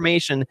your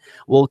information.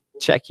 We'll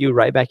check you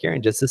right back here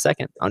in just a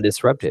second on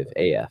Disruptive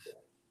AF.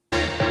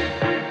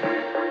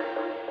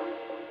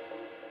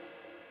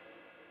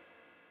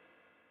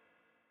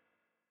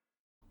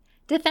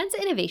 Defense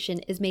innovation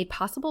is made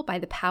possible by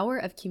the power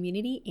of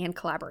community and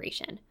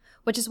collaboration,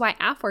 which is why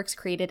AFWorks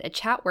created a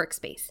chat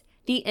workspace,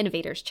 the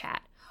Innovators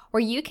Chat,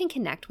 where you can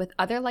connect with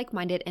other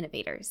like-minded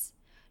innovators.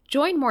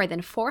 Join more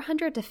than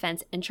 400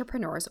 defense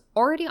entrepreneurs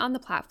already on the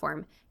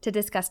platform to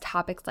discuss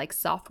topics like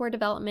software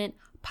development,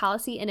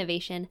 policy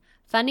innovation,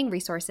 funding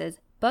resources,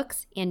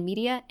 books, and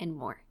media, and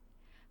more.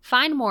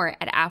 Find more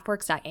at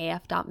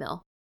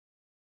afworks.af.mil.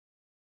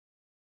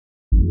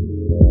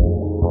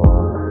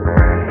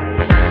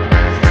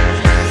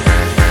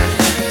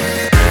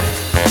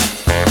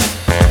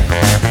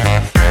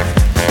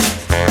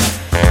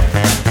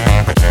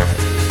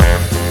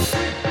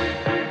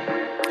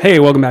 Hey,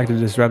 welcome back to the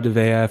Disruptive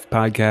AF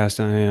Podcast.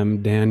 I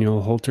am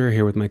Daniel Holter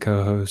here with my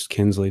co-host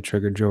Kinsley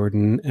Trigger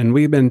Jordan, and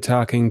we've been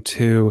talking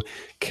to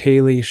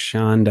Kaylee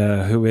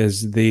Schanda, who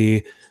is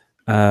the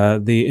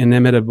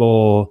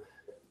inimitable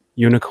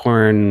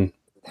unicorn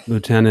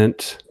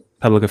lieutenant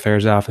public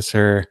affairs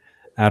officer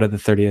out of the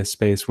 30th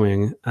Space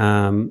Wing,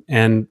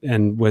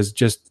 and was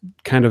just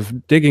kind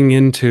of digging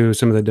into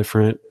some of the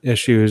different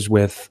issues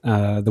with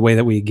the way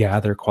that we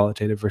gather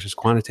qualitative versus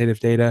quantitative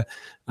data.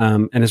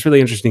 And it's really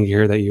interesting to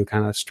hear that you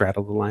kind of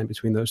straddle the line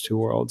between those two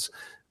worlds.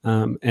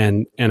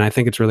 And I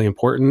think it's really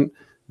important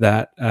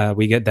that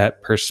we get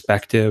that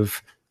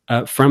perspective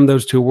from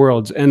those two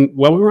worlds. And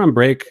while we were on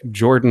break,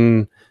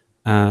 Jordan,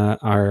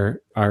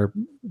 our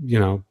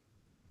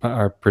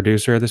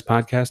producer of this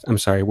podcast. I'm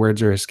sorry,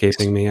 words are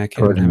escaping me. I'm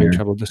having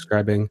trouble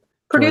describing.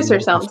 Producer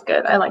sounds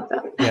good. I like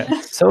that.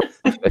 Yeah. So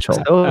official.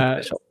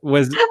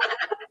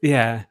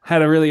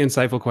 Had a really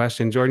insightful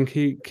question. Jordan,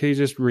 can you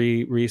just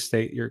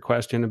restate your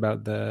question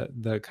about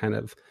the kind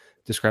of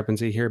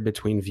discrepancy here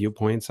between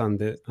viewpoints on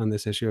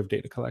this issue of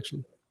data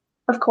collection?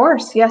 Of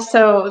course, yes.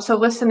 So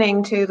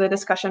listening to the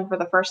discussion for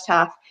the first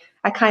half,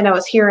 I kind of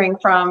was hearing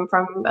from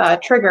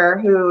Trigger,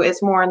 who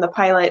is more in the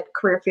pilot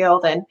career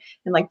field and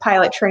like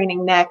pilot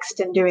training next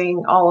and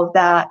doing all of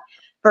that,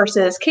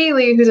 versus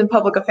Kaylee, who's in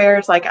public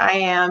affairs like I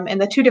am, in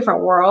the two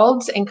different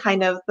worlds and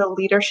kind of the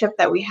leadership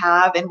that we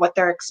have and what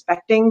they're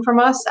expecting from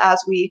us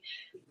as we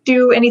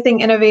do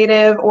anything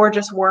innovative or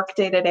just work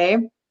day to day.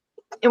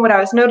 And what I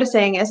was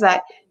noticing is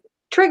that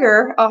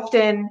Trigger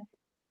often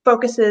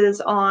focuses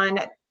on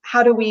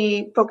how do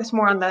we focus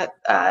more on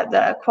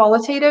the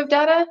qualitative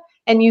data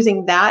and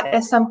using that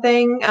as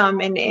something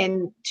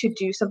and to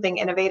do something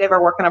innovative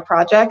or work on a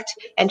project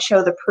and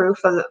show the proof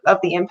of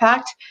the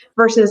impact,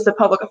 versus the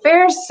public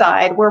affairs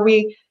side where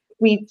we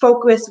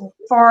focus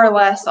far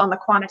less on the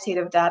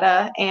quantitative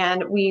data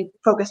and we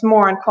focus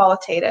more on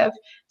qualitative.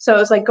 So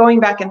it's like going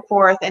back and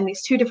forth in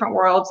these two different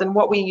worlds and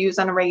what we use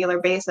on a regular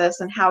basis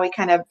and how we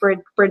kind of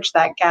bridge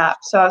that gap.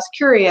 So I was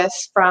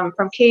curious from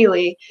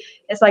Kaylee,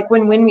 it's like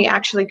when we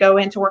actually go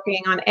into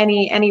working on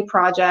any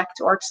project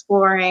or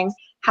exploring,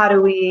 how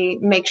do we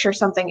make sure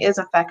something is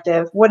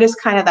effective? What does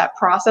kind of that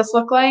process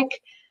look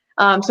like?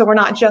 So we're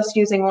not just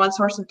using one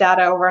source of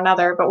data over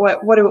another, but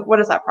what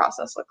does that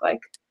process look like?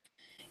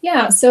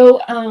 Yeah,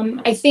 so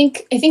I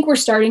think we're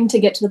starting to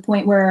get to the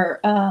point where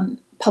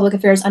public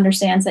affairs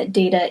understands that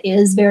data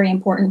is very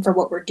important for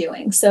what we're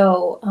doing.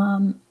 So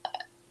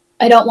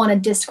I don't want to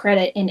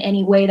discredit in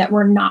any way that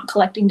we're not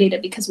collecting data,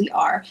 because we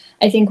are.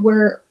 I think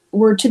we're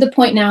to the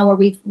point now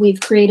where we've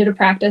created a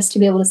practice to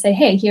be able to say,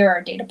 hey, here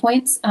are data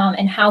points,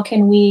 and how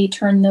can we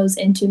turn those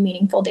into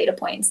meaningful data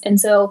points? And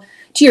so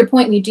to your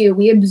point,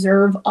 we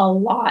observe a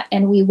lot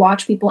and we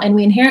watch people, and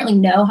we inherently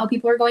know how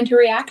people are going to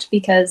react,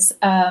 because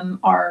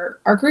our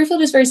career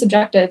field is very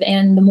subjective,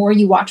 and the more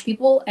you watch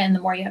people and the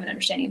more you have an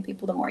understanding of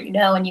people, the more you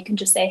know. And you can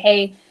just say,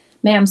 hey,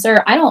 ma'am,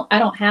 sir, I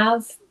don't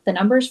have the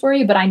numbers for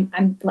you, but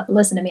I'm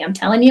listen to me, I'm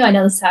telling you, I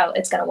know this is how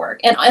it's going to work.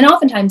 And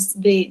oftentimes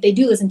they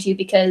do listen to you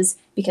because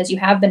you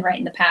have been right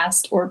in the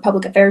past, or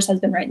public affairs has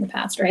been right in the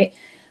past, right?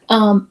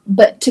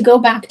 But to go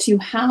back to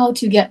how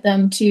to get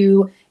them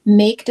to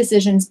make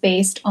decisions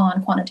based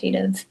on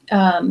quantitative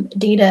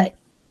data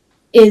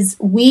is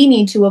we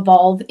need to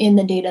evolve in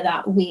the data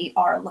that we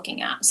are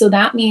looking at. So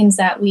that means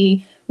that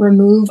we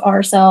remove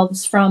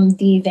ourselves from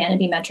the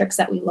vanity metrics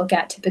that we look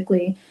at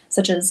typically,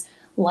 such as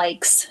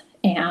likes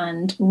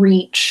and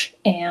reach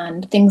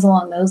and things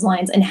along those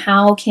lines. And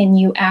how can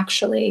you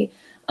actually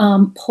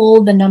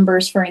pull the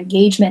numbers for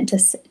engagement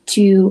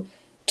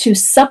to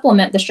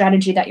supplement the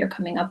strategy that you're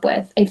coming up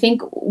with? I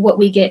think what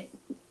we get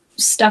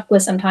stuck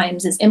with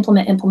sometimes is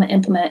implement,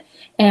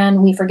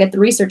 and we forget the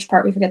research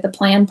part, we forget the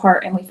plan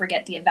part, and we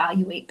forget the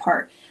evaluate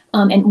part.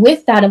 And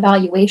with that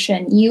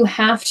evaluation, you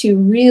have to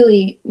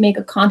really make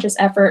a conscious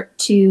effort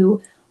to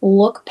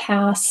look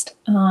past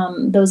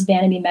those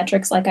vanity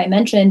metrics, like I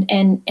mentioned,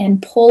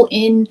 and pull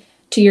in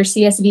to your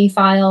CSV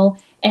file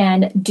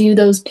and do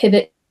those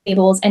pivot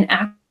tables and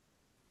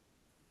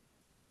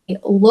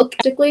look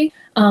critically,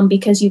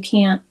 because you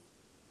can't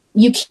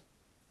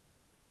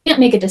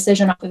make a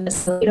decision off of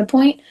this data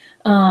point.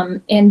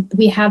 And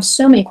we have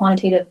so many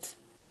quantitative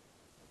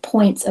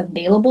points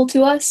available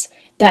to us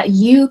that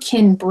you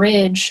can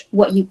bridge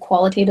what you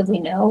qualitatively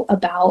know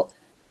about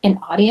an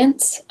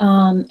audience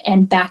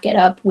and back it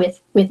up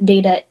with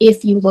data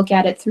if you look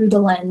at it through the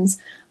lens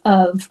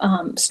of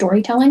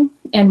storytelling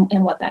and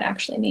what that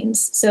actually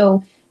means.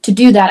 So to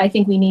do that, I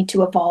think we need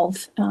to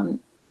evolve,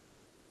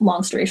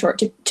 long story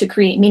short, to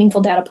create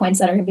meaningful data points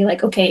that are going to be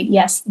like, okay,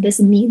 yes, this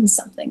means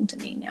something to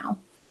me now.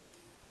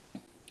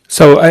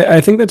 So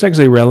I think that's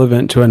actually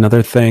relevant to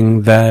another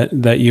thing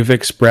that you've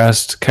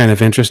expressed kind of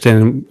interest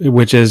in,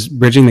 which is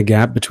bridging the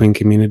gap between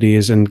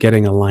communities and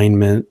getting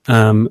alignment.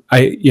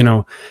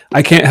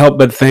 I can't help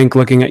but think,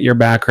 looking at your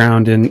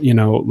background and,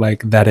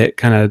 like that it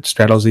kind of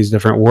straddles these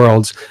different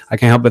worlds. I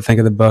can't help but think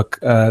of the book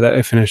that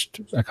I finished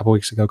a couple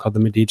weeks ago called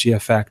The Medici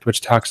Effect, which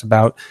talks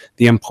about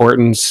the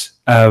importance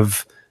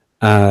of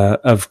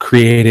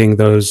creating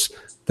those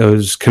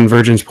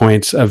convergence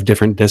points of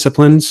different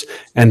disciplines,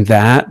 and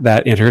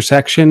that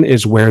intersection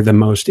is where the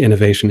most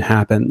innovation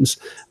happens.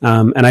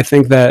 And I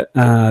think that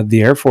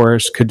the Air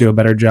Force could do a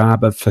better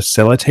job of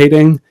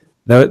facilitating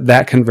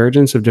that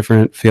convergence of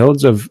different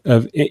fields of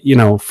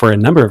for a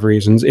number of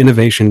reasons,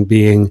 innovation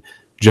being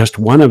just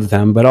one of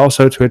them, but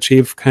also to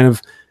achieve kind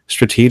of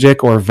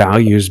strategic or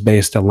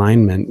values-based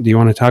alignment. Do you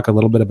want to talk a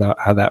little bit about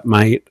how that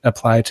might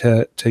apply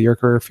to your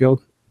career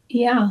field?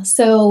 Yeah.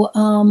 So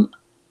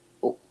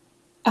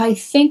I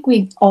think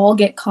we all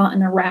get caught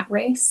in a rat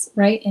race,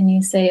 right? And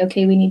you say,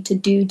 okay, we need to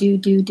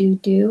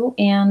do.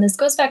 And this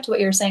goes back to what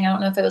you were saying. I don't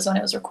know if it was when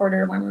it was recorded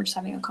or when we were just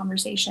having a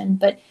conversation,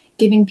 but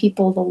giving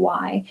people the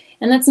why.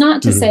 And that's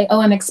not to say,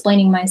 oh, I'm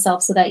explaining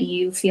myself so that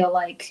you feel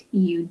like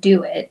you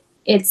do it.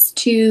 It's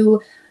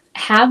to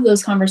have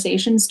those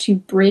conversations to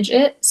bridge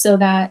it so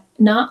that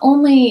not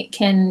only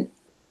can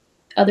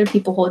other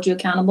people hold you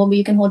accountable, but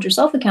you can hold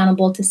yourself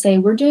accountable to say,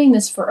 we're doing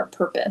this for a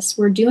purpose.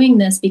 We're doing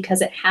this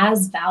because it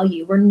has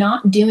value. We're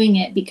not doing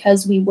it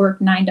because we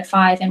work 9 to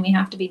 5 and we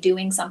have to be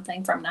doing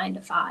something from 9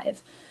 to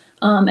 5.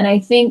 And I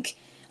think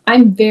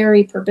I'm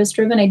very purpose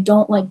driven. I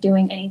don't like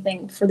doing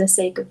anything for the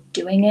sake of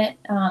doing it.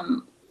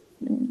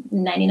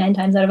 99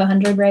 times out of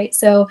 100, right?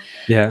 So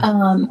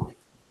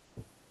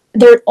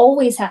there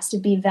always has to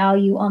be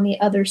value on the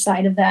other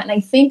side of that. And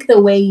I think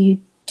the way you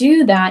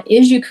do that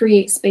is you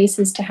create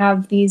spaces to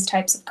have these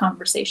types of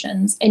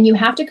conversations, and you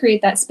have to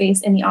create that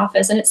space in the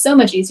office. And it's so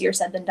much easier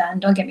said than done.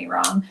 Don't get me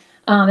wrong,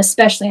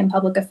 especially in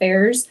public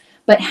affairs.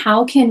 But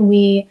how can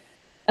we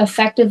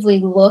effectively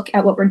look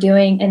at what we're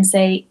doing and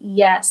say,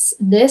 yes,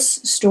 this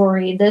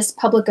story, this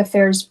public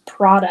affairs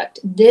product,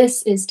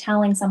 this is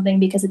telling something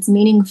because it's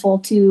meaningful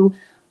to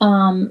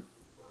the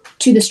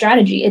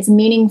strategy. It's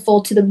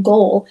meaningful to the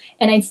goal.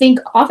 And I think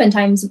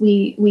oftentimes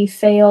we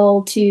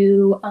fail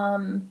to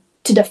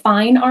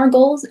define our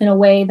goals in a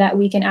way that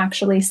we can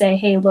actually say,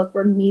 hey, look,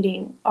 we're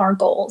meeting our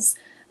goals.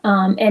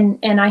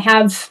 And I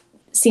have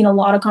seen a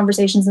lot of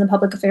conversations in the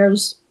public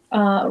affairs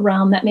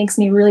realm that makes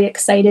me really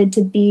excited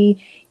to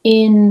be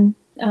in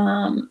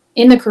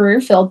the career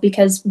field,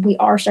 because we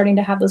are starting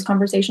to have those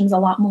conversations a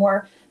lot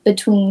more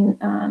between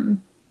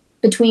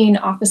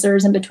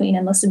officers and between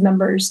enlisted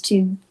members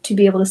to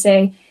be able to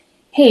say,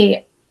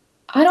 hey,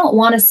 I don't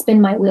want to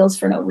spin my wheels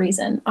for no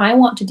reason. I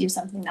want to do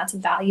something that's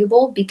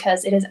valuable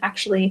because it is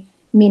actually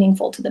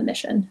meaningful to the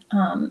mission.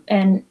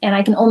 And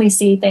I can only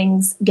see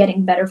things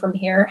getting better from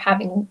here,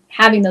 having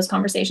those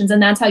conversations.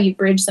 And that's how you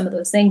bridge some of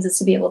those things, is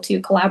to be able to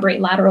collaborate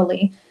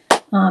laterally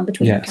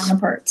between your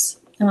counterparts,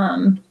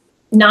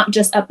 not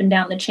just up and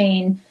down the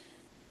chain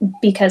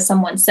because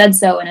someone said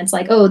so. And it's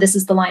like, oh, this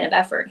is the line of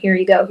effort. Here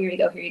you go,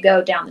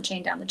 down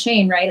the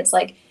chain, right? It's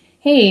like,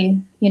 hey,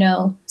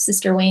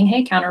 sister wing,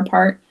 hey,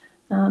 counterpart,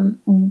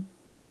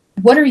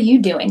 what are you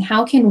doing?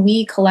 How can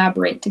we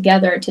collaborate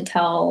together to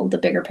tell the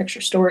bigger picture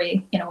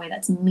story in a way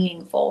that's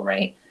meaningful,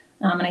 right?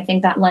 And I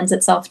think that lends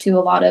itself to a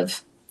lot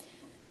of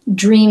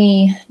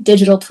dreamy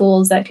digital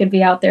tools that could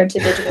be out there to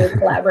digitally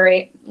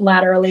collaborate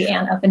laterally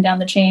and up and down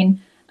the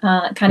chain,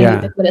 kind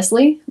of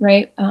ubiquitously,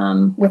 right?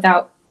 With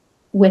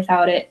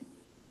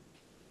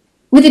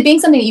it being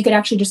something that you could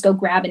actually just go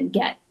grab and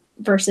get,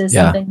 versus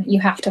something that you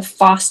have to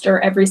foster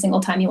every single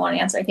time you want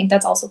to answer. I think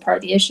that's also part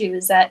of the issue,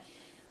 is that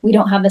we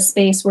don't have a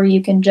space where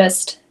you can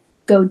just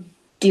go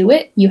do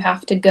it. You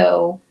have to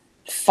go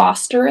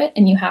foster it,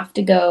 and you have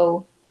to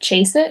go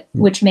chase it,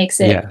 which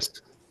makes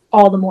it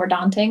all the more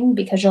daunting,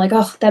 because you're like,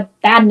 oh, that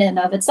in and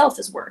of itself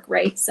is work,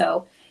 right?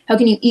 So how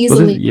can you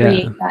easily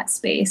create that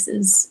space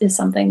is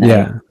something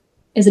that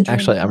is a dream.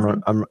 Actually,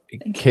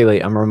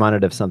 Kaylee, I'm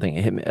reminded of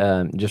something.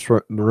 Just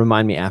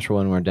remind me after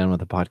when we're done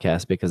with the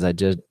podcast, because I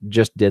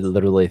just did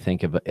literally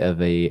think of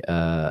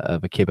a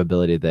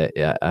capability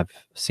that I've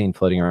seen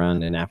floating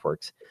around in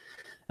AFWorks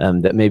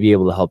that may be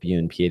able to help you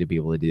and PA to be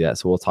able to do that.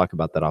 So we'll talk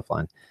about that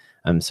offline.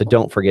 So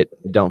don't forget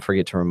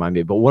to remind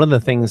me. But one of the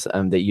things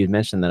that you'd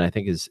mentioned that I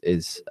think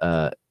is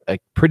a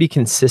pretty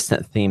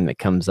consistent theme that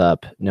comes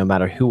up no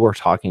matter who we're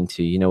talking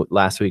to.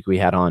 Last week we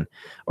had on,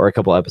 or a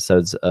couple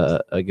episodes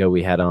ago,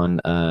 we had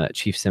on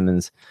Chief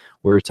Simmons.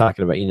 We were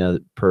talking about,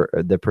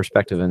 the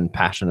perspective and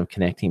passion of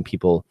connecting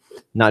people,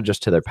 not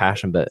just to their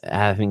passion, but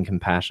having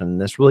compassion.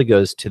 This really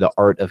goes to the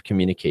art of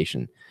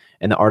communication,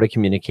 and the art of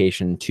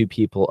communication to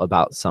people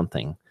about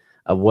something,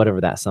 of whatever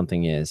that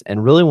something is.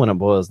 And really when it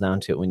boils down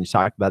to it, when you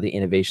talk about the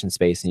innovation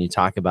space and you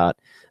talk about,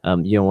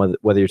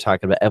 whether you're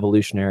talking about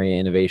evolutionary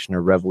innovation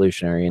or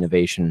revolutionary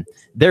innovation,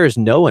 there is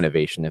no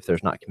innovation if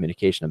there's not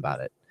communication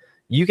about it.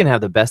 You can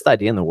have the best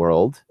idea in the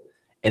world,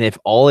 and if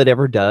all it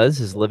ever does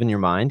is live in your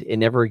mind, it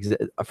never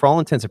exists. For all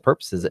intents and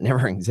purposes, it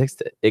never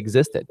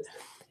existed.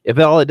 If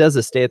all it does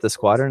is stay at the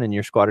squadron and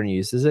your squadron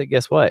uses it,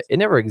 guess what? It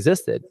never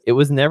existed. It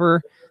was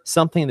never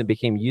something that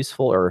became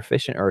useful or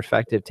efficient or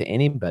effective to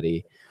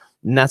anybody.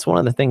 And that's one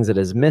of the things that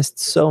is missed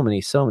so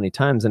many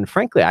times. And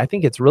frankly, I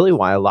think it's really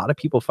why a lot of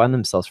people find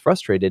themselves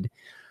frustrated,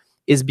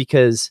 is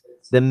because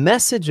the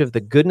message of the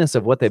goodness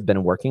of what they've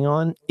been working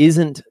on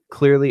isn't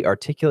clearly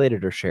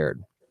articulated or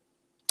shared.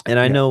 And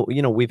I know,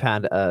 we've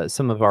had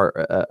some of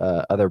our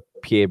other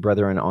PA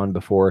brethren on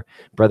before.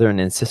 Brethren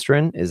and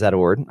sistren, is that a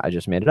word? I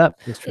just made it up.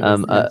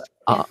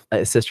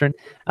 Sistren.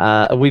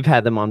 We've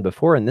had them on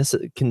before, and this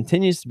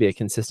continues to be a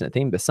consistent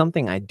theme. But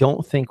something I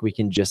don't think we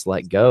can just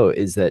let go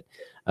is that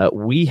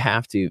we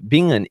have to,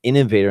 being an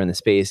innovator in the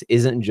space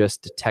isn't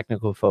just a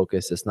technical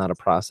focus. It's not a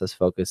process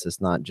focus. It's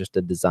not just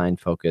a design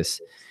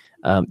focus.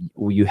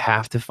 You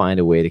have to find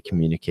a way to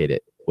communicate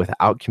it.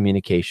 Without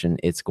communication,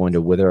 it's going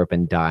to wither up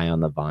and die on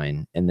the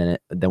vine. And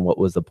then what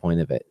was the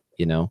point of it?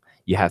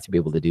 You have to be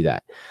able to do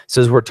that.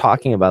 So as we're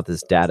talking about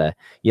this data,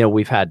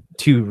 we've had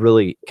two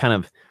really kind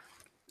of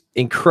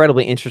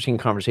incredibly interesting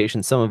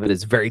conversations. Some of it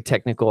is very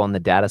technical on the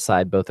data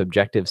side, both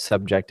objective,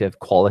 subjective,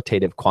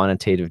 qualitative,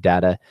 quantitative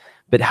data.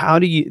 But how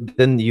do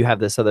you have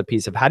this other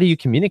piece of how do you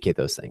communicate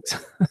those things?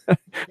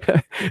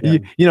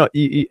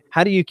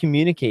 How do you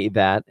communicate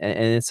that? And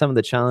it's some of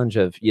the challenge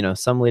of,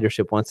 some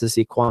leadership wants to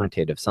see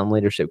quantitative, some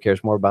leadership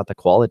cares more about the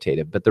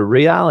qualitative. But the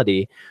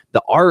reality,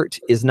 the art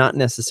is not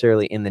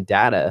necessarily in the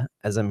data,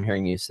 as I'm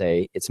hearing you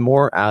say. It's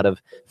more out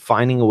of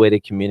finding a way to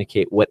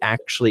communicate what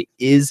actually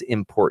is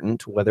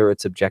important, whether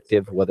it's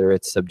objective, whether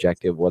it's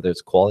subjective, whether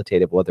it's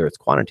qualitative, whether it's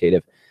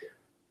quantitative,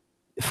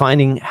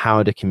 finding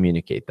how to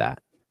communicate that.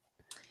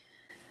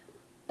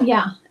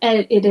 Yeah,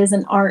 and it is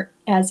an art,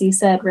 as you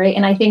said, right?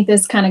 And I think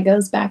this kind of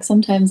goes back.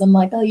 Sometimes I'm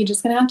like, oh, you're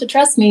just going to have to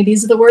trust me.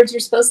 These are the words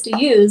you're supposed to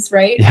use,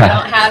 right? Yeah. I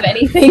don't have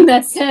anything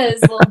that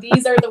says, well,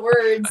 these are the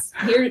words.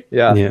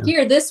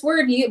 Here, this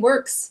word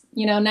works,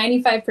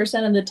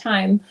 95% of the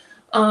time.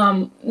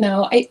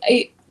 No,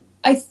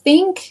 I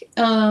think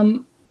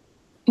when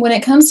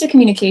it comes to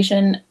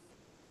communication,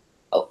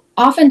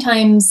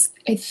 oftentimes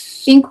I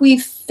think we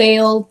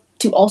fail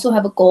to also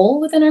have a goal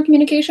within our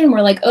communication.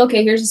 We're like,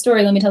 okay, here's a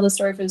story. Let me tell the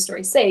story for the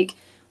story's sake.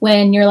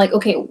 When you're like,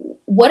 okay,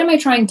 what am I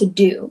trying to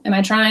do? Am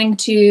I trying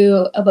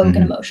to evoke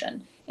an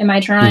emotion? Am I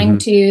trying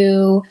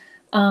to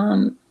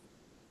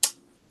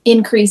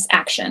increase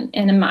action?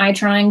 And am I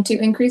trying to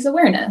increase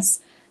awareness?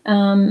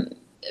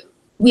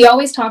 We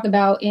always talk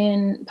about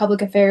in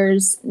public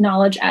affairs,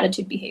 knowledge,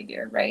 attitude,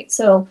 behavior, right?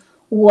 So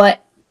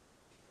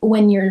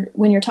when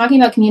you're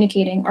talking about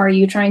communicating, are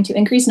you trying to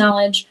increase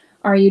knowledge?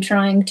 Are you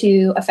trying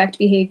to affect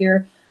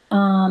behavior?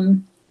 Or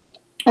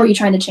are you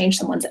trying to change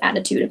someone's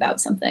attitude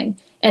about something?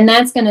 And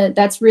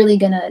that's really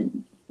gonna,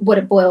 what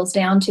it boils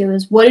down to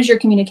is, what is your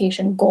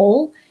communication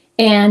goal?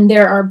 And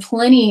there are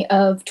plenty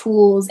of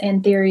tools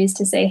and theories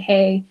to say,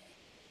 hey,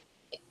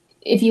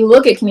 if you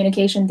look at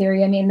communication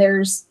theory, I mean,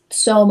 there's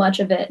so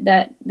much of it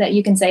that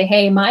you can say,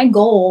 hey, my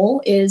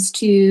goal is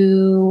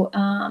to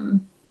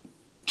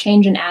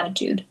change an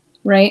attitude,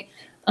 right?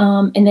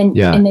 And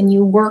then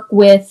you work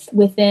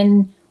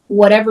within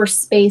whatever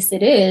space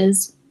it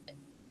is,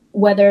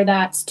 whether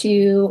that's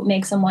to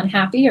make someone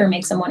happy or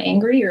make someone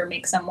angry or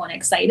make someone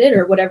excited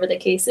or whatever the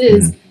case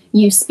is,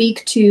 you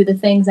speak to the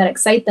things that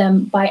excite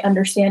them by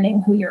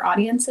understanding who your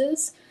audience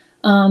is,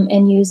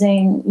 and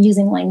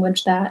using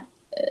language that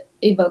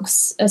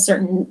evokes a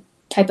certain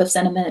type of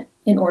sentiment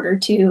in order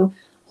to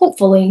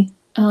hopefully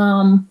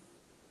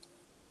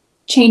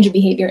change a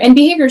behavior. And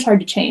behavior is hard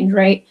to change,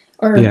 right?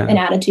 Or an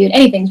attitude.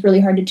 Anything's really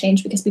hard to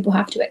change because people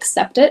have to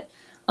accept it.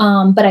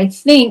 But I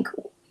think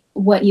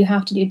what you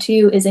have to do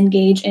too is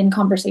engage in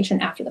conversation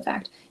after the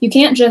fact. You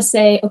can't just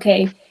say,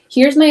 okay,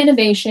 here's my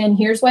innovation.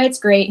 Here's why it's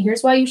great.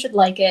 Here's why you should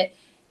like it.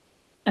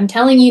 I'm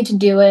telling you to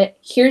do it.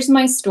 Here's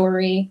my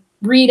story.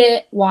 Read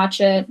it,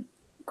 watch it.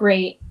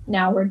 Great.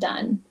 Now we're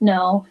done.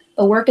 No,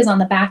 the work is on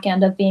the back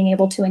end of being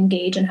able to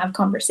engage and have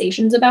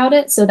conversations about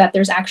it so that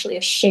there's actually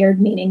a shared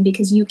meaning,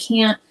 because you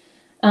can't,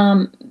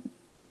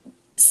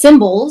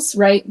 symbols,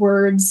 right?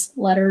 Words,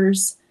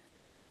 letters,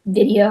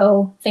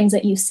 video, things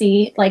that you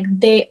see, like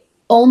they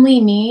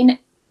only mean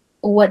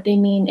what they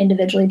mean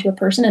individually to a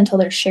person until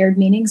there's shared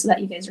meaning, so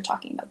that you guys are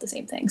talking about the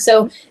same thing.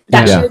 So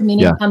that shared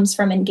meaning comes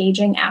from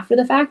engaging after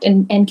the fact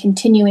and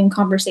continuing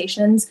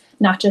conversations,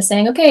 not just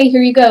saying, okay,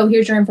 here you go,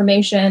 here's your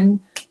information,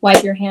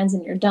 wipe your hands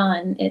and you're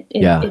done.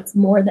 It's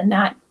more than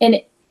that.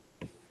 And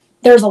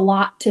there's a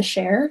lot to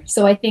share.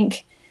 So I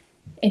think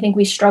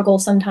we struggle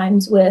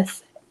sometimes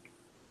with,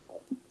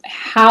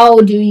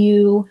 how do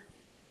you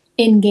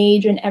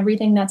engage in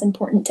everything that's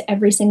important to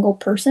every single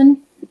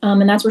person?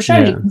 And that's where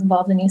strategy is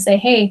involved. And you say,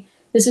 hey,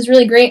 this is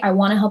really great. I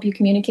want to help you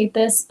communicate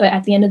this. But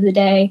at the end of the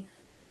day,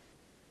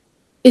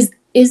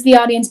 is the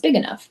audience big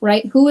enough,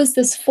 right? Who is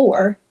this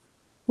for?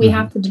 We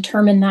have to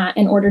determine that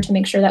in order to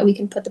make sure that we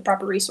can put the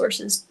proper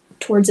resources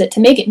towards it to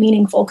make it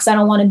meaningful, because I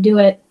don't want to do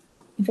it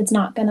if it's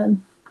not going to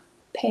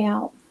pay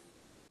out.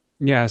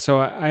 Yeah, so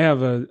I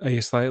have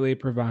a slightly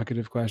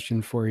provocative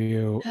question for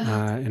you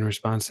in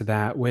response to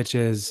that, which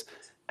is,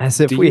 as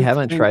if we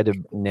haven't tried to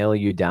nail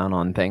you down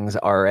on things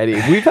already.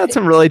 We've had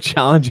some really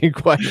challenging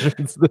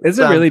questions. It's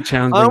a really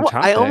challenging topic.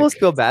 I almost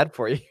feel bad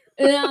for you.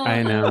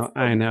 I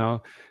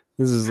know.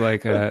 This is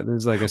like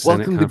a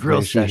Senate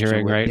confirmation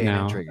hearing right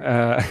now.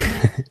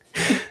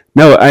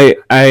 No,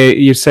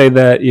 you say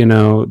that,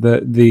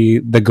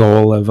 the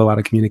goal of a lot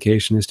of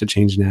communication is to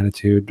change an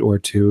attitude or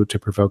to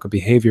provoke a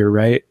behavior,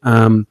 right?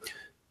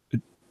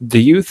 do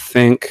you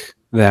think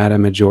that a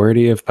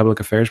majority of public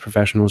affairs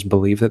professionals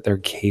believe that they're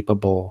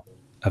capable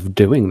of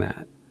doing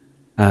that?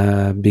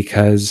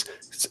 Because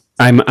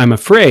I'm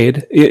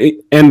afraid,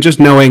 and just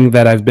knowing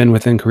that I've been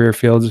within career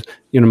fields,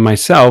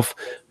 myself,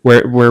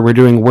 where we're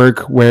doing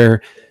work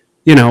where,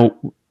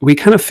 we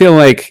kind of feel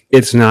like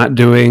it's not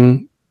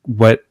doing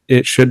what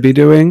it should be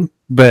doing,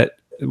 but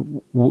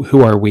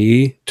who are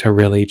we to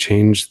really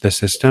change the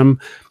system?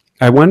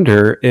 I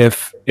wonder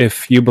if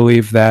you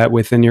believe that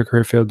within your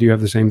career field, you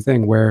have the same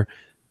thing where,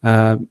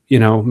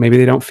 maybe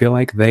they don't feel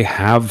like they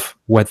have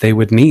what they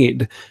would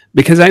need.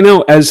 Because I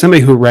know, as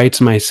somebody who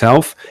writes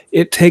myself,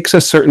 it takes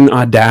a certain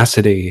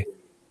audacity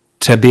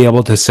to be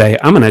able to say,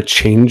 I'm going to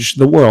change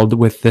the world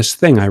with this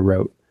thing I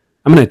wrote.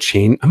 I'm going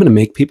to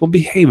make people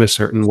behave a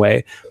certain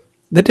way.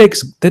 That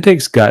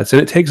takes guts,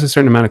 and it takes a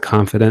certain amount of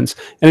confidence,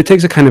 and it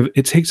takes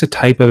a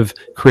type of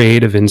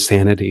creative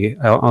insanity.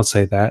 I'll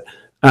say that.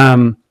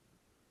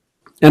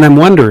 And I'm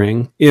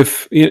wondering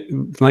if,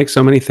 like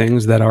so many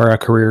things that are a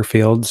career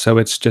field, so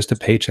it's just a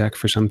paycheck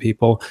for some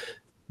people,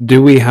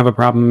 do we have a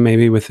problem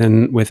maybe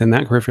within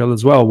that career field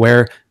as well,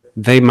 where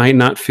they might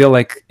not feel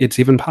like it's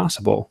even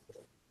possible?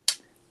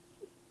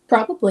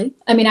 Probably.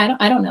 I mean,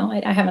 I don't know.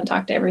 I haven't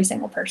talked to every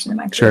single person in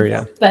my career. Sure,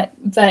 yeah. But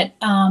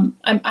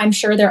I'm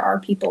sure there are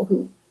people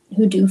who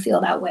do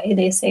feel that way.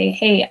 They say,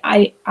 hey,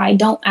 I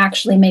don't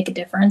actually make a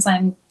difference.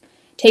 I'm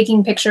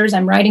taking pictures,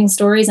 I'm writing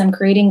stories, I'm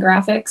creating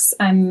graphics,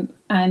 I'm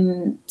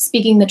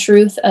speaking the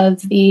truth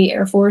of the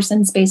Air Force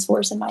and Space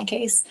Force in my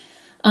case.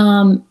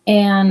 And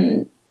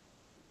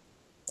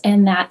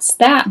that's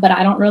that, but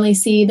I don't really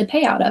see the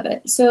payout of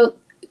it. So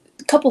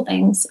a couple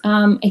things.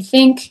 I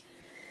think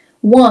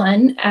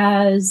one,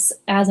 as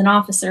an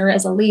officer,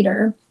 as a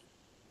leader,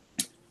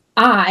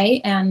 I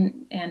and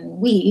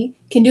we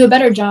can do a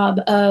better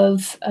job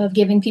of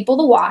giving people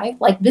the why.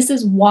 Like, this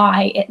is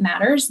why it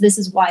matters. This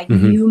is why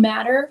you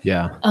matter.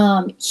 Yeah.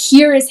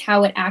 Here is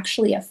how it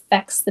actually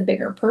affects the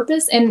bigger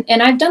purpose. And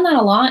I've done that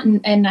a lot.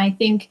 And I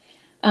think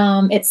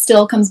it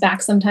still comes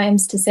back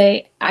sometimes to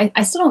say,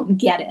 I still don't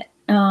get it.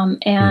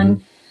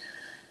 And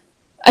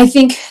I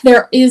think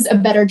there is a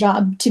better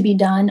job to be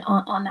done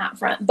on that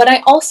front. But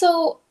I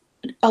also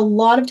a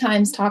lot of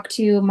times talk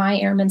to my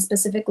airmen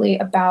specifically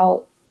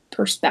about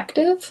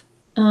perspective.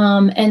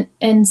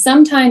 And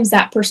sometimes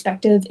that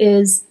perspective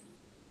is,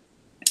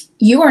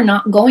 you are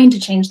not going to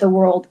change the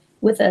world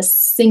with a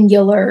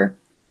singular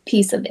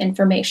piece of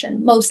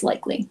information, most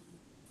likely,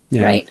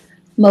 right?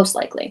 Most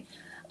likely.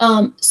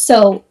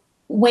 So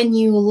when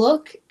you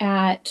look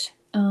at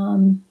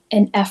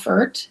an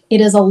effort,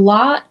 it is a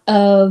lot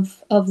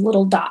of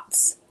little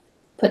dots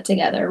put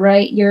together,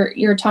 right?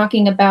 You're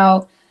talking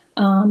about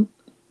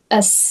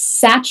a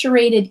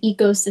saturated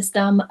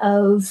ecosystem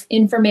of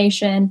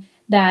information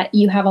that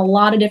you have a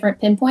lot of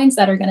different pinpoints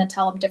that are going to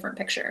tell a different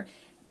picture.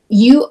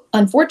 You,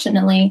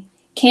 unfortunately,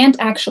 can't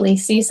actually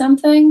see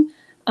something.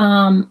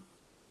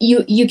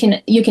 You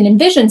can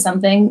envision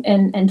something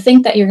and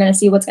think that you're going to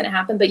see what's going to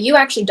happen, but you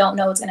actually don't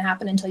know what's going to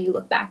happen until you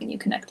look back and you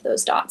connect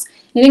those dots.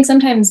 And I think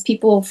sometimes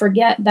people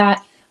forget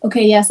that,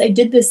 okay, yes, I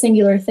did this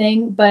singular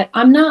thing, but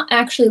I'm not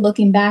actually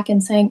looking back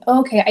and saying,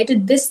 oh, okay, I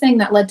did this thing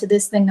that led to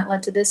this thing, that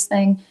led to this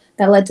thing,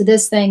 that led to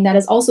this thing, that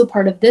is also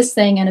part of this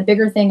thing and a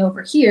bigger thing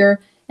over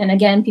here. And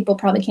again, people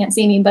probably can't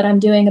see me, but I'm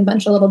doing a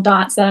bunch of little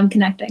dots that I'm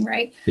connecting,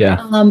 right?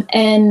 Yeah.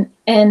 And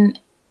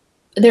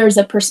there's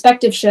a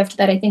perspective shift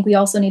that I think we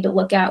also need to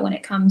look at when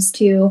it comes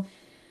to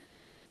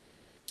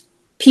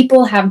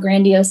people have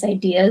grandiose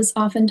ideas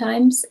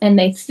oftentimes, and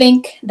they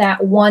think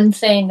that one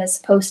thing is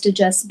supposed to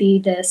just be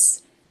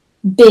this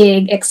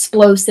big,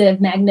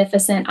 explosive,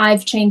 magnificent,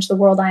 I've changed the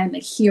world, I am a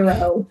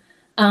hero.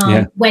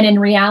 When in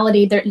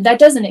reality, that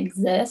doesn't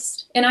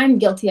exist. And I'm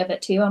guilty of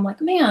it too. I'm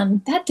like,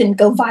 man, that didn't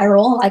go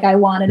viral like I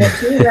wanted it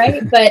to,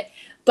 right?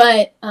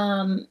 But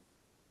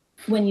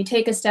when you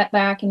take a step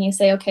back and you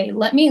say, okay,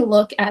 let me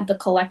look at the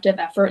collective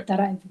effort that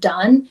I've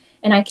done,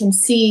 and I can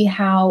see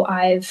how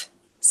I've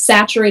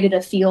saturated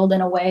a field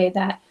in a way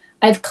that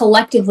I've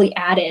collectively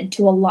added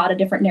to a lot of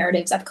different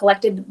narratives. I've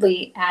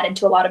collectively added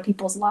to a lot of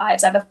people's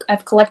lives.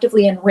 I've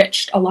collectively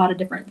enriched a lot of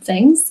different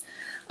things.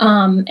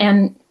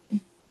 And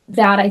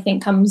that, I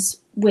think,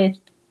 comes with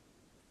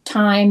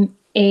time,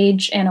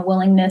 age, and a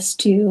willingness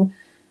to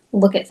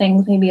look at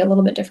things maybe a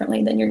little bit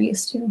differently than you're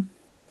used to.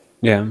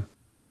 Yeah.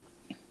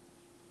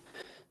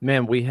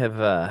 Man, we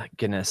have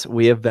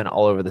we have been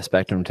all over the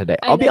spectrum today.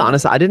 I'll be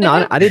honest, I did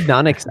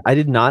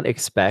not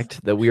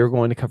expect that we were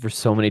going to cover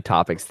so many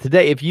topics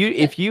today.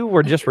 If you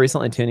were just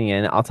recently tuning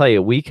in, I'll tell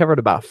you, we covered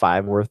about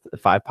five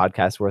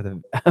podcasts worth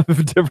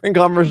of different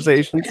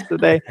conversations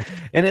today,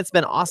 and it's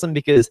been awesome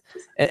because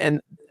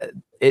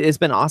it's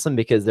been awesome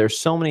because there's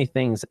so many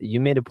things.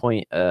 You made a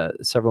point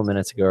several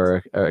minutes ago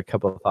or a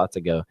couple of thoughts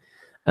ago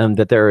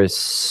that there is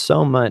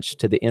so much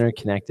to the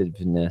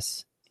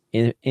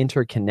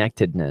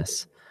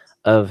interconnectedness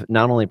of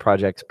not only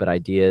projects, but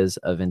ideas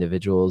of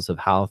individuals, of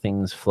how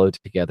things flow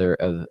together,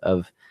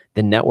 of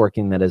the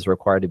networking that is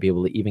required to be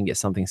able to even get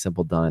something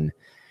simple done.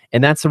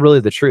 And that's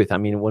really the truth. I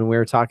mean, when we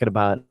were talking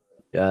about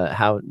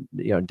how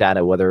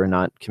data, whether or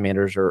not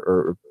commanders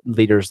or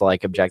leaders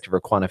like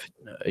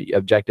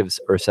objectives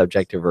or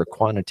subjective or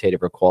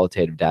quantitative or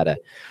qualitative data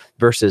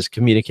versus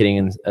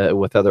communicating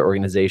with other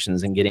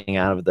organizations and getting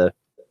out of the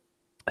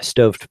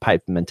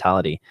stovepipe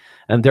mentality.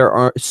 And there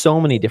are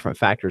so many different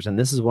factors, and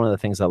this is one of the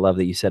things I love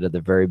that you said at the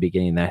very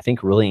beginning that I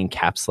think really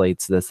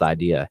encapsulates this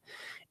idea,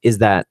 is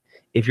that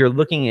if you're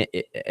looking at,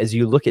 as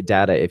you look at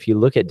data, if you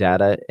look at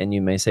data and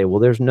you may say, well,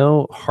 there's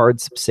no hard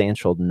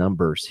substantial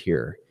numbers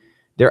here.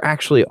 There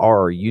actually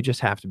are. You just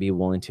have to be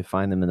willing to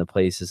find them in the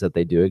places that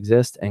they do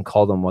exist and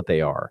call them what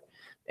they are.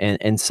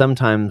 And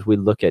sometimes we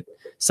look at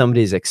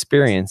somebody's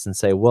experience and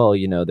say, well,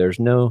 there's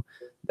no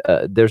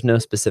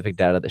specific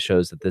data that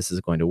shows that this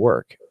is going to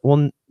work.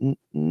 Well,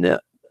 no,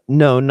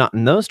 not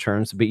in those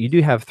terms, but you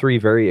do have 3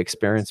 very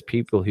experienced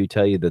people who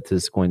tell you that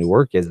this is going to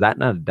work. Is that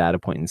not a data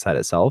point inside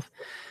itself?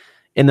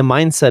 In the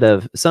mindset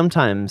of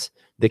sometimes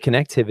the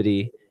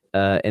connectivity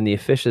and the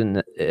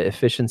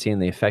efficiency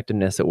and the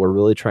effectiveness that we're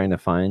really trying to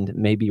find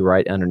may be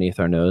right underneath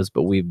our nose,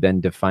 but we've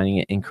been defining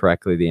it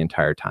incorrectly the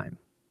entire time.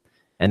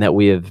 And that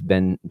we have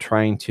been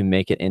trying to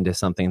make it into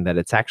something that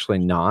it's actually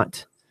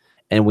not.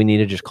 And we need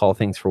to just call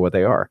things for what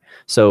they are.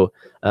 So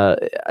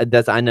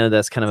I know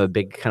that's kind of a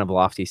big, kind of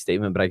lofty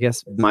statement, but I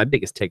guess my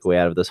biggest takeaway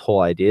out of this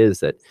whole idea is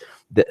that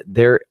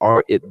there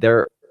are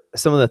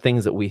some of the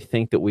things that we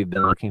think that we've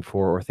been looking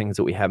for, or things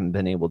that we haven't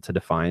been able to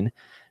define.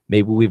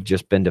 Maybe we've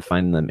just been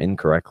defining them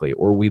incorrectly,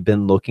 or we've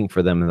been looking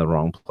for them in the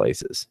wrong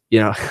places.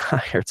 I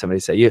heard somebody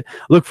say, you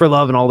look for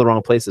love in all the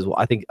wrong places. Well,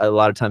 I think a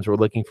lot of times we're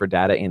looking for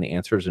data and the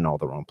answers in all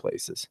the wrong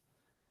places.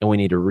 And we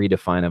need to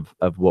redefine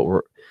of what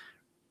we're,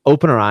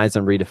 open our eyes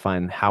and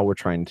redefine how we're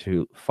trying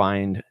to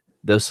find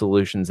those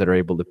solutions that are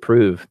able to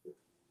prove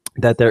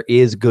that there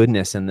is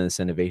goodness in this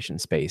innovation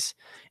space.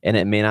 And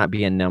it may not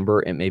be a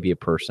number, it may be a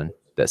person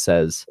that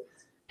says,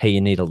 hey, you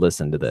need to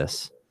listen to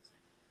this.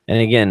 And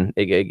again,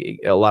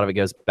 a lot of it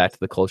goes back to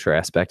the culture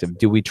aspect of,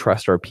 do we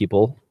trust our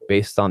people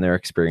based on their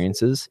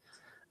experiences?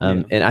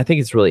 And I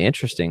think it's really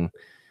interesting.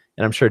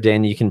 And I'm sure,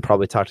 Dan, you can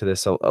probably talk to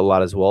this a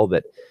lot as well.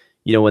 But,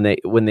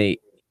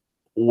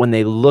 when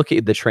they look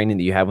at the training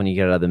that you have when you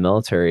get out of the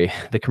military,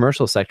 the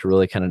commercial sector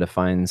really kind of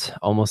defines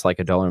almost like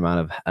a dollar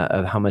amount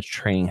of how much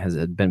training has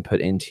been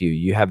put into you.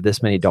 You have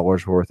this many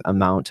dollars worth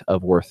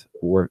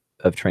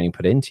of training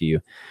put into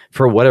you.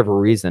 For whatever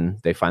reason,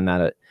 they find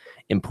that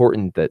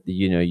important that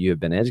you have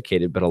been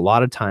educated. But a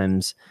lot of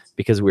times,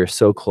 because we're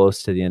so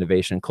close to the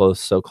innovation,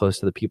 so close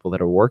to the people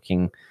that are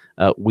working,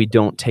 we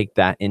don't take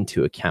that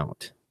into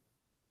account.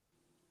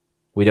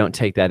 We don't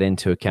take that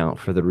into account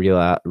for the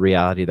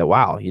reality that,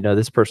 wow,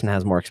 this person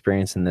has more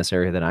experience in this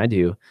area than I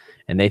do,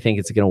 and they think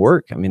it's going to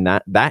work. I mean,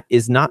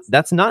 that's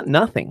not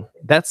nothing.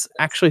 That's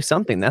actually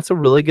something. That's a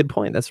really good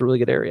point. That's a really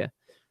good area.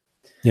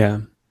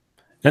 Yeah.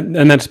 And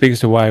that speaks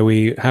to why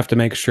we have to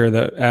make sure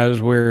that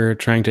as we're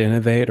trying to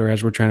innovate, or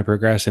as we're trying to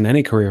progress in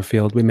any career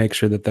field, we make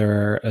sure that there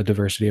are a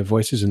diversity of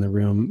voices in the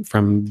room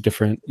from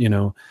different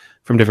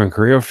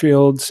career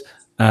fields.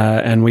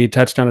 And we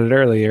touched on it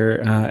earlier,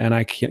 and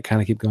I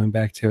kind of keep going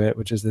back to it,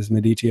 which is this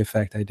Medici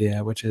effect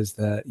idea, which is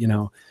that,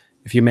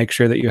 if you make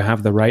sure that you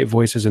have the right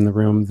voices in the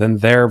room, then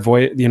their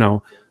voice,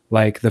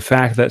 like the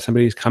fact that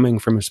somebody's coming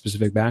from a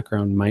specific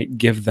background might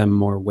give them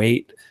more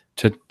weight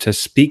to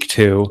speak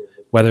to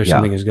whether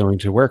something is going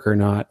to work or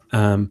not.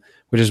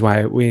 Which is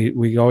why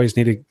we always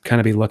need to kind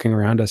of be looking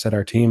around us at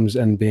our teams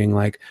and being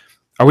like,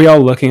 are we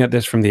all looking at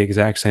this from the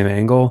exact same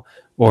angle,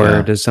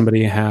 or does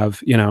somebody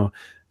have,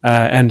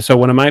 and so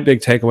one of my big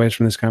takeaways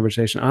from this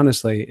conversation,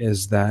 honestly,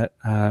 is that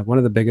one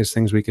of the biggest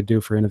things we could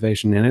do for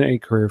innovation in any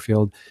career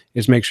field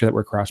is make sure that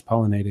we're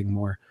cross-pollinating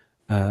more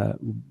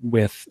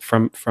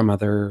from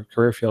other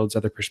career fields,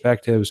 other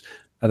perspectives,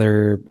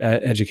 other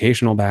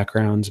educational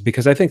backgrounds,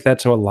 because I think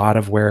that's a lot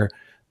of where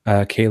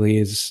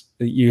Kaylee's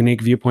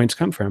unique viewpoints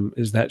come from,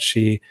 is that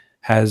she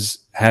has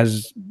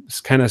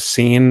kind of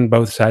seen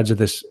both sides of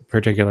this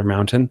particular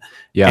mountain,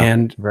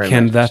 and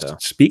can thus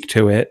speak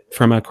to it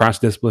from a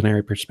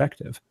cross-disciplinary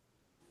perspective.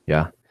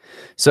 Yeah.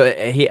 So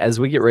as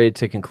we get ready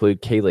to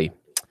conclude, Kaylee,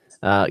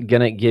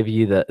 gonna give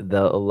you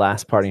the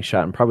last parting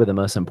shot, and probably the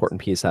most important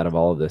piece out of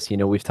all of this.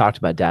 We've talked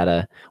about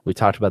data, we've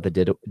talked about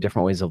the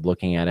different ways of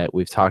looking at it,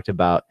 we've talked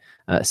about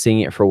seeing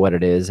it for what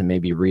it is, and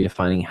maybe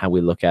redefining how we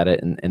look at it,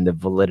 and the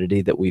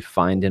validity that we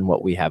find in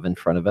what we have in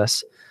front of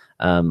us.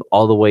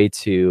 All the way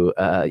to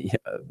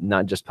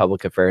not just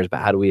public affairs,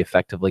 but how do we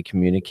effectively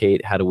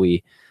communicate? How do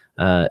we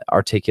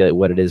articulate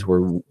what it is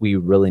we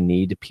really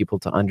need people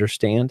to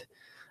understand?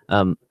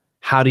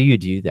 How do you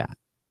do that?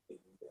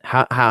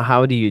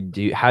 How do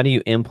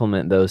you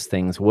implement those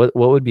things? What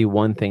would be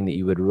one thing that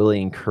you would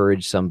really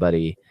encourage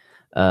somebody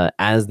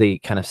as they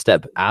kind of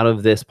step out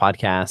of this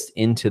podcast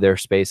into their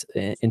space,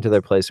 into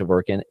their place of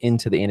work, and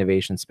into the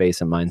innovation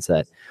space and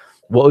mindset?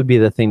 What would be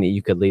the thing that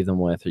you could leave them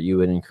with, or you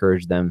would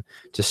encourage them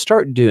to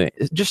start doing?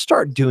 Just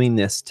start doing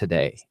this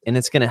today, and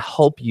it's going to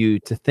help you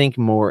to think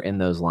more in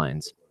those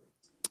lines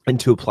and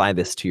to apply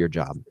this to your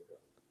job.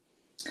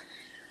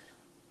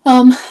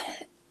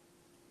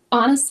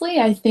 Honestly,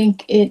 I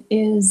think it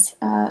is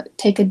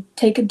take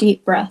a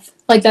deep breath.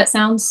 Like, that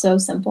sounds so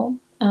simple,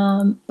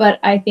 but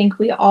I think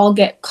we all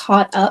get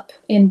caught up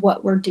in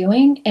what we're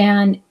doing,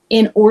 and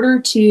in order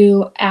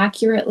to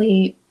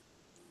accurately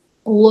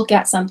look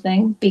at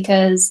something,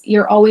 because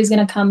you're always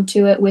going to come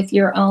to it with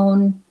your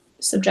own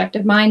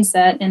subjective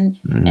mindset,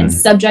 and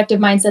subjective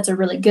mindsets are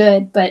really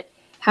good, but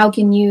how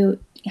can you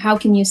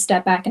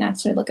step back and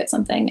actually look at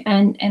something?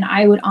 And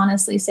I would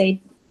honestly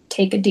say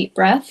take a deep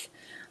breath.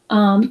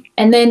 And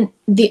then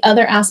the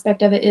other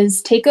aspect of it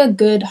is take a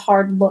good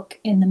hard look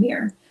in the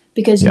mirror,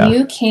 because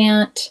you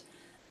can't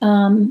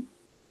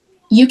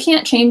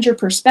change your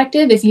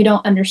perspective if you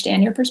don't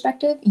understand your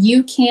perspective.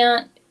 You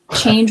can't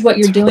change what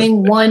you're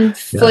doing one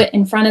foot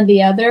in front of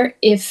the other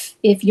if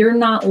you're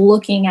not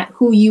looking at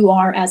who you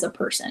are as a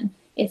person.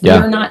 If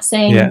you're not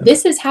saying,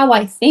 this is how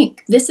I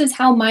think, this is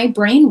how my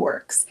brain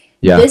works,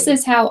 this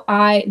is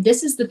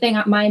the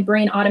thing my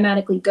brain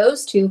automatically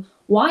goes to.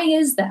 Why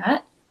is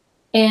that?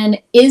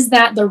 And is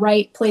that the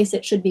right place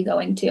it should be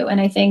going to?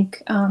 And I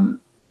think,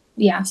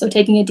 so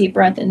taking a deep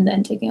breath and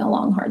then taking a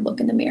long, hard look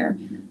in the mirror,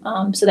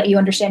 so that you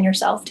understand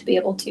yourself, to be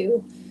able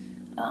to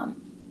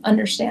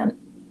understand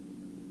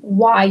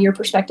why your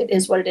perspective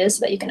is what it is, so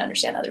that you can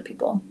understand other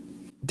people.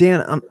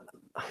 Dan,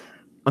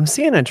 I'm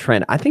seeing a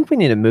trend. I think we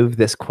need to move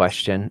this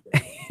question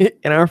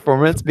in our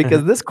formats,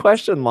 because this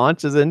question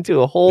launches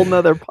into a whole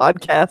nother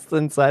podcast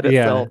inside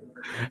itself.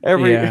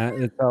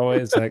 It's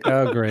always like,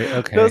 oh, great.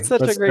 Okay. That's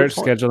such a great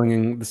start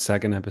scheduling the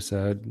second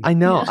episode. I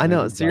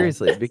know.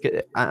 Seriously,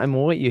 because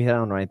what you hit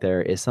on right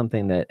there is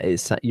something that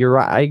is, you're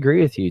right. I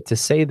agree with you. To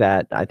say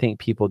that, I think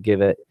people give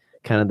it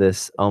kind of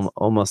this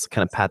almost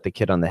kind of pat the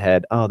kid on the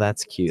head. Oh,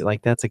 that's cute.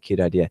 Like, that's a cute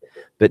idea.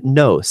 But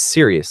no,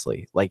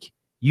 seriously, like,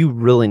 you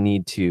really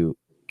need to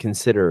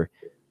consider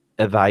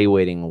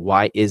evaluating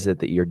why is it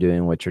that you're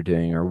doing what you're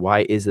doing, or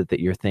why is it that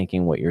you're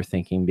thinking what you're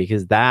thinking,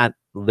 because that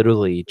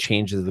literally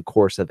changes the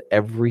course of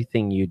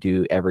everything you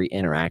do, every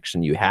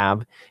interaction you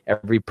have,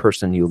 every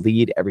person you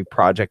lead, every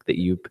project that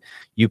you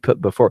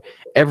put before,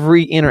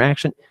 every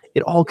interaction.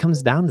 It all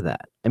comes down to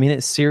that. I mean,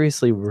 it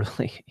seriously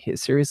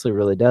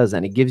really does.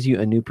 And it gives you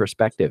a new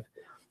perspective.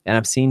 And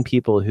I've seen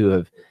people who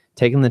have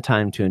taken the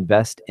time to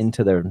invest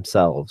into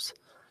themselves,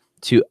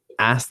 to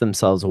ask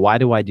themselves, why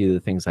do I do the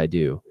things I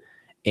do?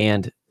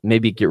 And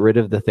maybe get rid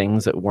of the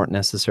things that weren't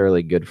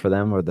necessarily good for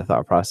them, or the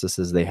thought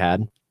processes they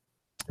had.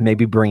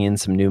 Maybe bring in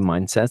some new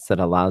mindsets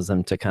that allows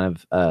them to kind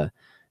of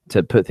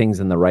to put things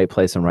in the right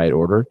place and right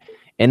order.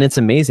 And it's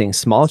amazing.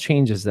 Small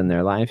changes in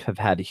their life have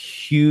had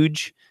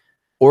huge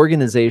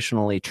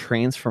organizationally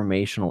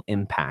transformational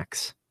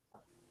impacts,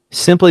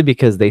 simply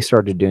because they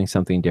started doing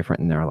something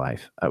different in their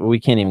life. We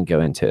can't even go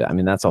into it. I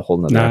mean, that's a whole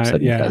nother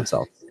episode by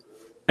itself.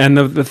 And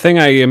the thing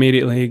I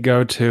immediately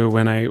go to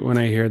when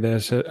I hear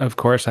this, of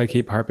course, I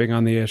keep harping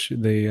on the issue,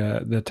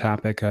 the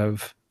topic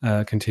of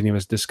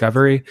continuous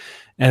discovery.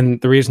 And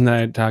the reason that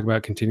I talk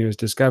about continuous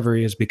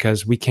discovery is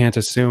because we can't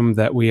assume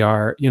that we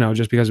are,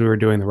 just because we were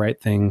doing the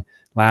right thing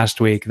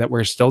last week, that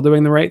we're still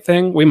doing the right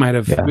thing. We might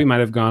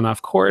have gone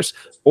off course,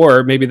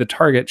 or maybe the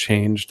target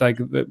changed. Like,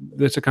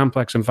 it's a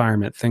complex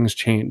environment, things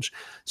change.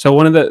 So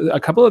a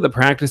couple of the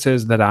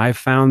practices that I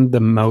found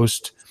the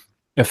most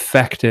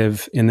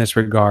effective in this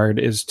regard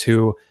is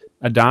to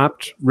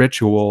adopt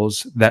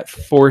rituals that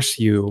force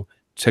you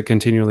to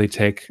continually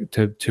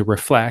to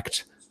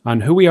reflect on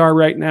who we are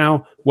right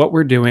now, what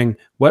we're doing,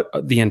 what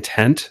the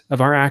intent of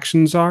our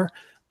actions are.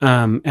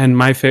 And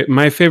my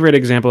favorite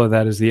example of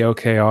that is the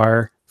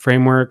OKR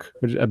framework,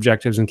 which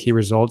objectives and key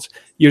results,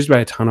 used by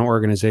a ton of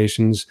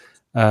organizations.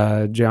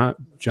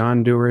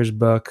 John Doerr's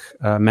book,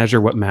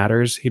 Measure What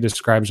Matters, he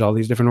describes all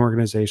these different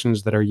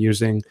organizations that are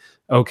using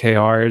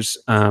OKRs.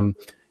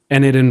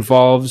 And it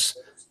involves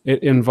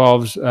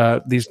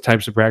these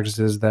types of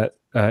practices that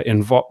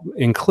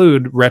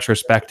include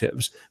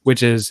retrospectives,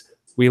 which is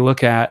we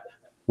look at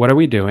what are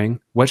we doing,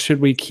 what should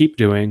we keep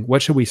doing,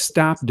 what should we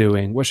stop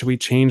doing, what should we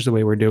change the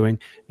way we're doing,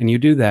 and you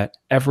do that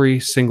every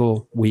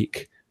single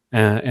week.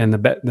 And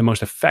the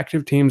most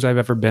effective teams I've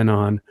ever been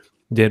on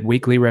did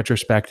weekly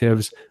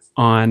retrospectives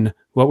on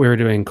what we were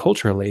doing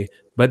culturally,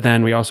 but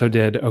then we also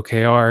did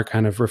OKR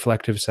kind of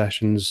reflective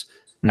sessions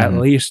at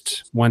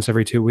least once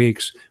every 2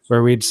 weeks,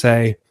 where we'd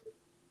say,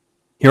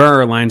 here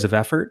are our lines of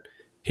effort.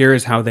 Here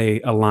is how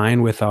they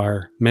align with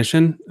our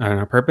mission and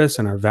our purpose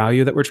and our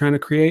value that we're trying to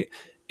create.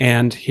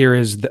 And here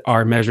is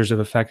our measures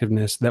of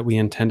effectiveness that we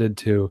intended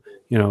to,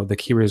 the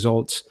key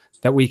results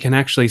that we can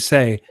actually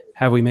say,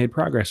 have we made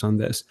progress on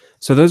this?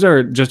 So those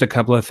are just a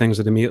couple of things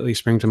that immediately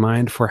spring to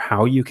mind for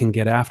how you can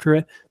get after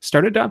it.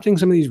 Start adopting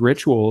some of these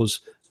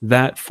rituals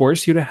that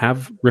force you to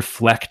have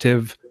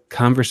reflective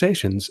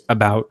conversations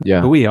about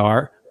who we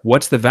are,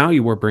 what's the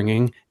value we're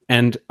bringing,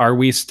 and are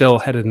we still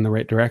headed in the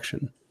right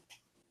direction?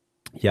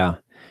 Yeah.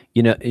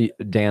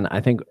 Dan,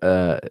 I think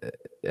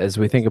as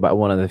we think about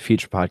one of the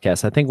future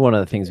podcasts, I think one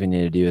of the things we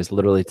need to do is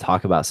literally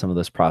talk about some of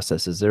those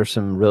processes. There's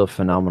some real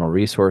phenomenal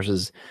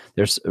resources.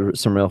 There's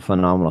some real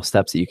phenomenal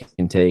steps that you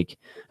can take.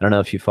 I don't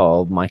know if you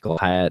follow Michael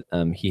Hyatt.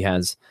 He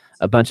has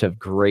a bunch of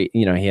great,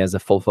 he has a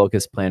full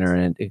focus planner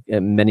and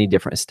many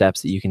different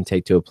steps that you can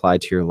take to apply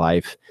to your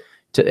life.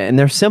 And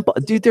they're simple,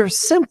 dude. They're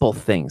simple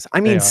things. I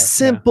mean,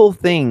 simple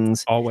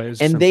things.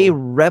 Always. And they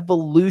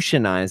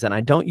revolutionize, and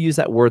I don't use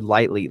that word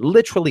lightly,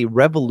 literally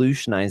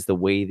revolutionize the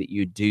way that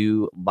you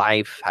do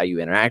life, how you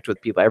interact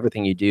with people,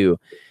 everything you do.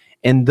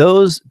 And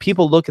those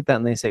people look at that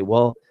and they say,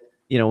 well,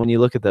 when you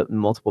look at the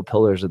multiple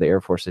pillars of the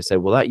Air Force, they say,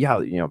 well,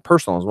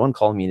 personal is one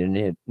column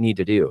you need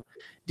to do.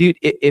 Dude,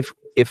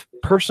 if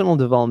personal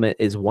development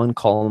is one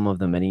column of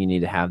the many you need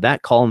to have,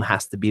 that column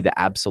has to be the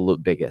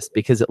absolute biggest,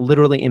 because it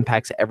literally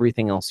impacts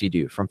everything else you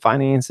do, from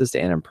finances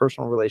to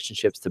interpersonal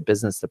relationships to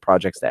business to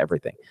projects to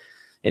everything.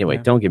 Anyway,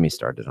 don't get me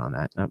started on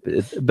that.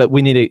 But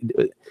we need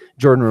to,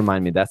 Jordan,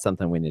 remind me, that's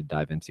something we need to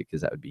dive into, because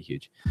that would be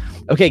huge.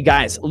 Okay,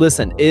 guys,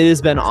 listen, it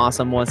has been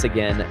awesome once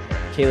again.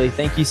 Kaylee,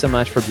 thank you so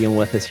much for being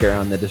with us here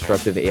on the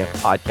Disruptive AF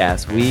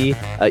podcast.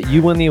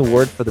 You won the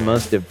award for the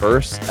most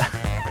diverse,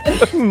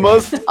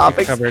 most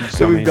topics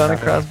that we've gone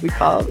across. We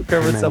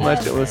covered so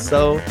much. It was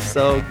so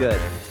good.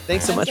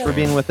 Thanks so much for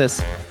being with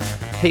us.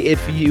 Hey,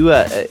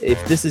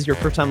 if this is your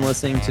first time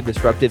listening to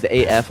Disruptive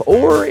AF,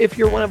 or if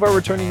you're one of our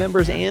returning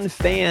members and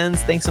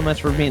fans, thanks so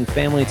much for being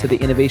family to the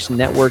Innovation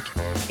Network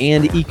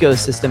and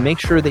ecosystem. Make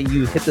sure that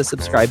you hit the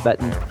subscribe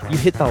button, you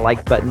hit the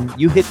like button,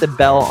 you hit the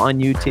bell on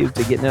YouTube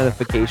to get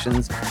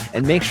notifications,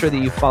 and make sure that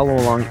you follow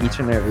along each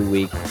and every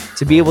week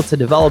to be able to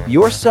develop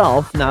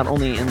yourself, not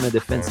only in the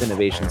defense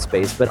innovation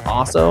space, but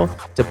also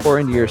to pour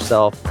into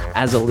yourself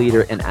as a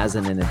leader and as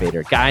an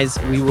innovator. Guys,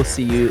 we will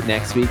see you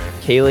next week.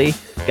 Kaylee,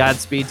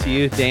 Godspeed to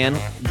you. Dan,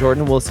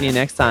 Jordan, we'll see you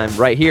next time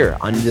right here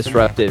on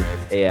Disruptive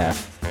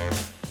AF.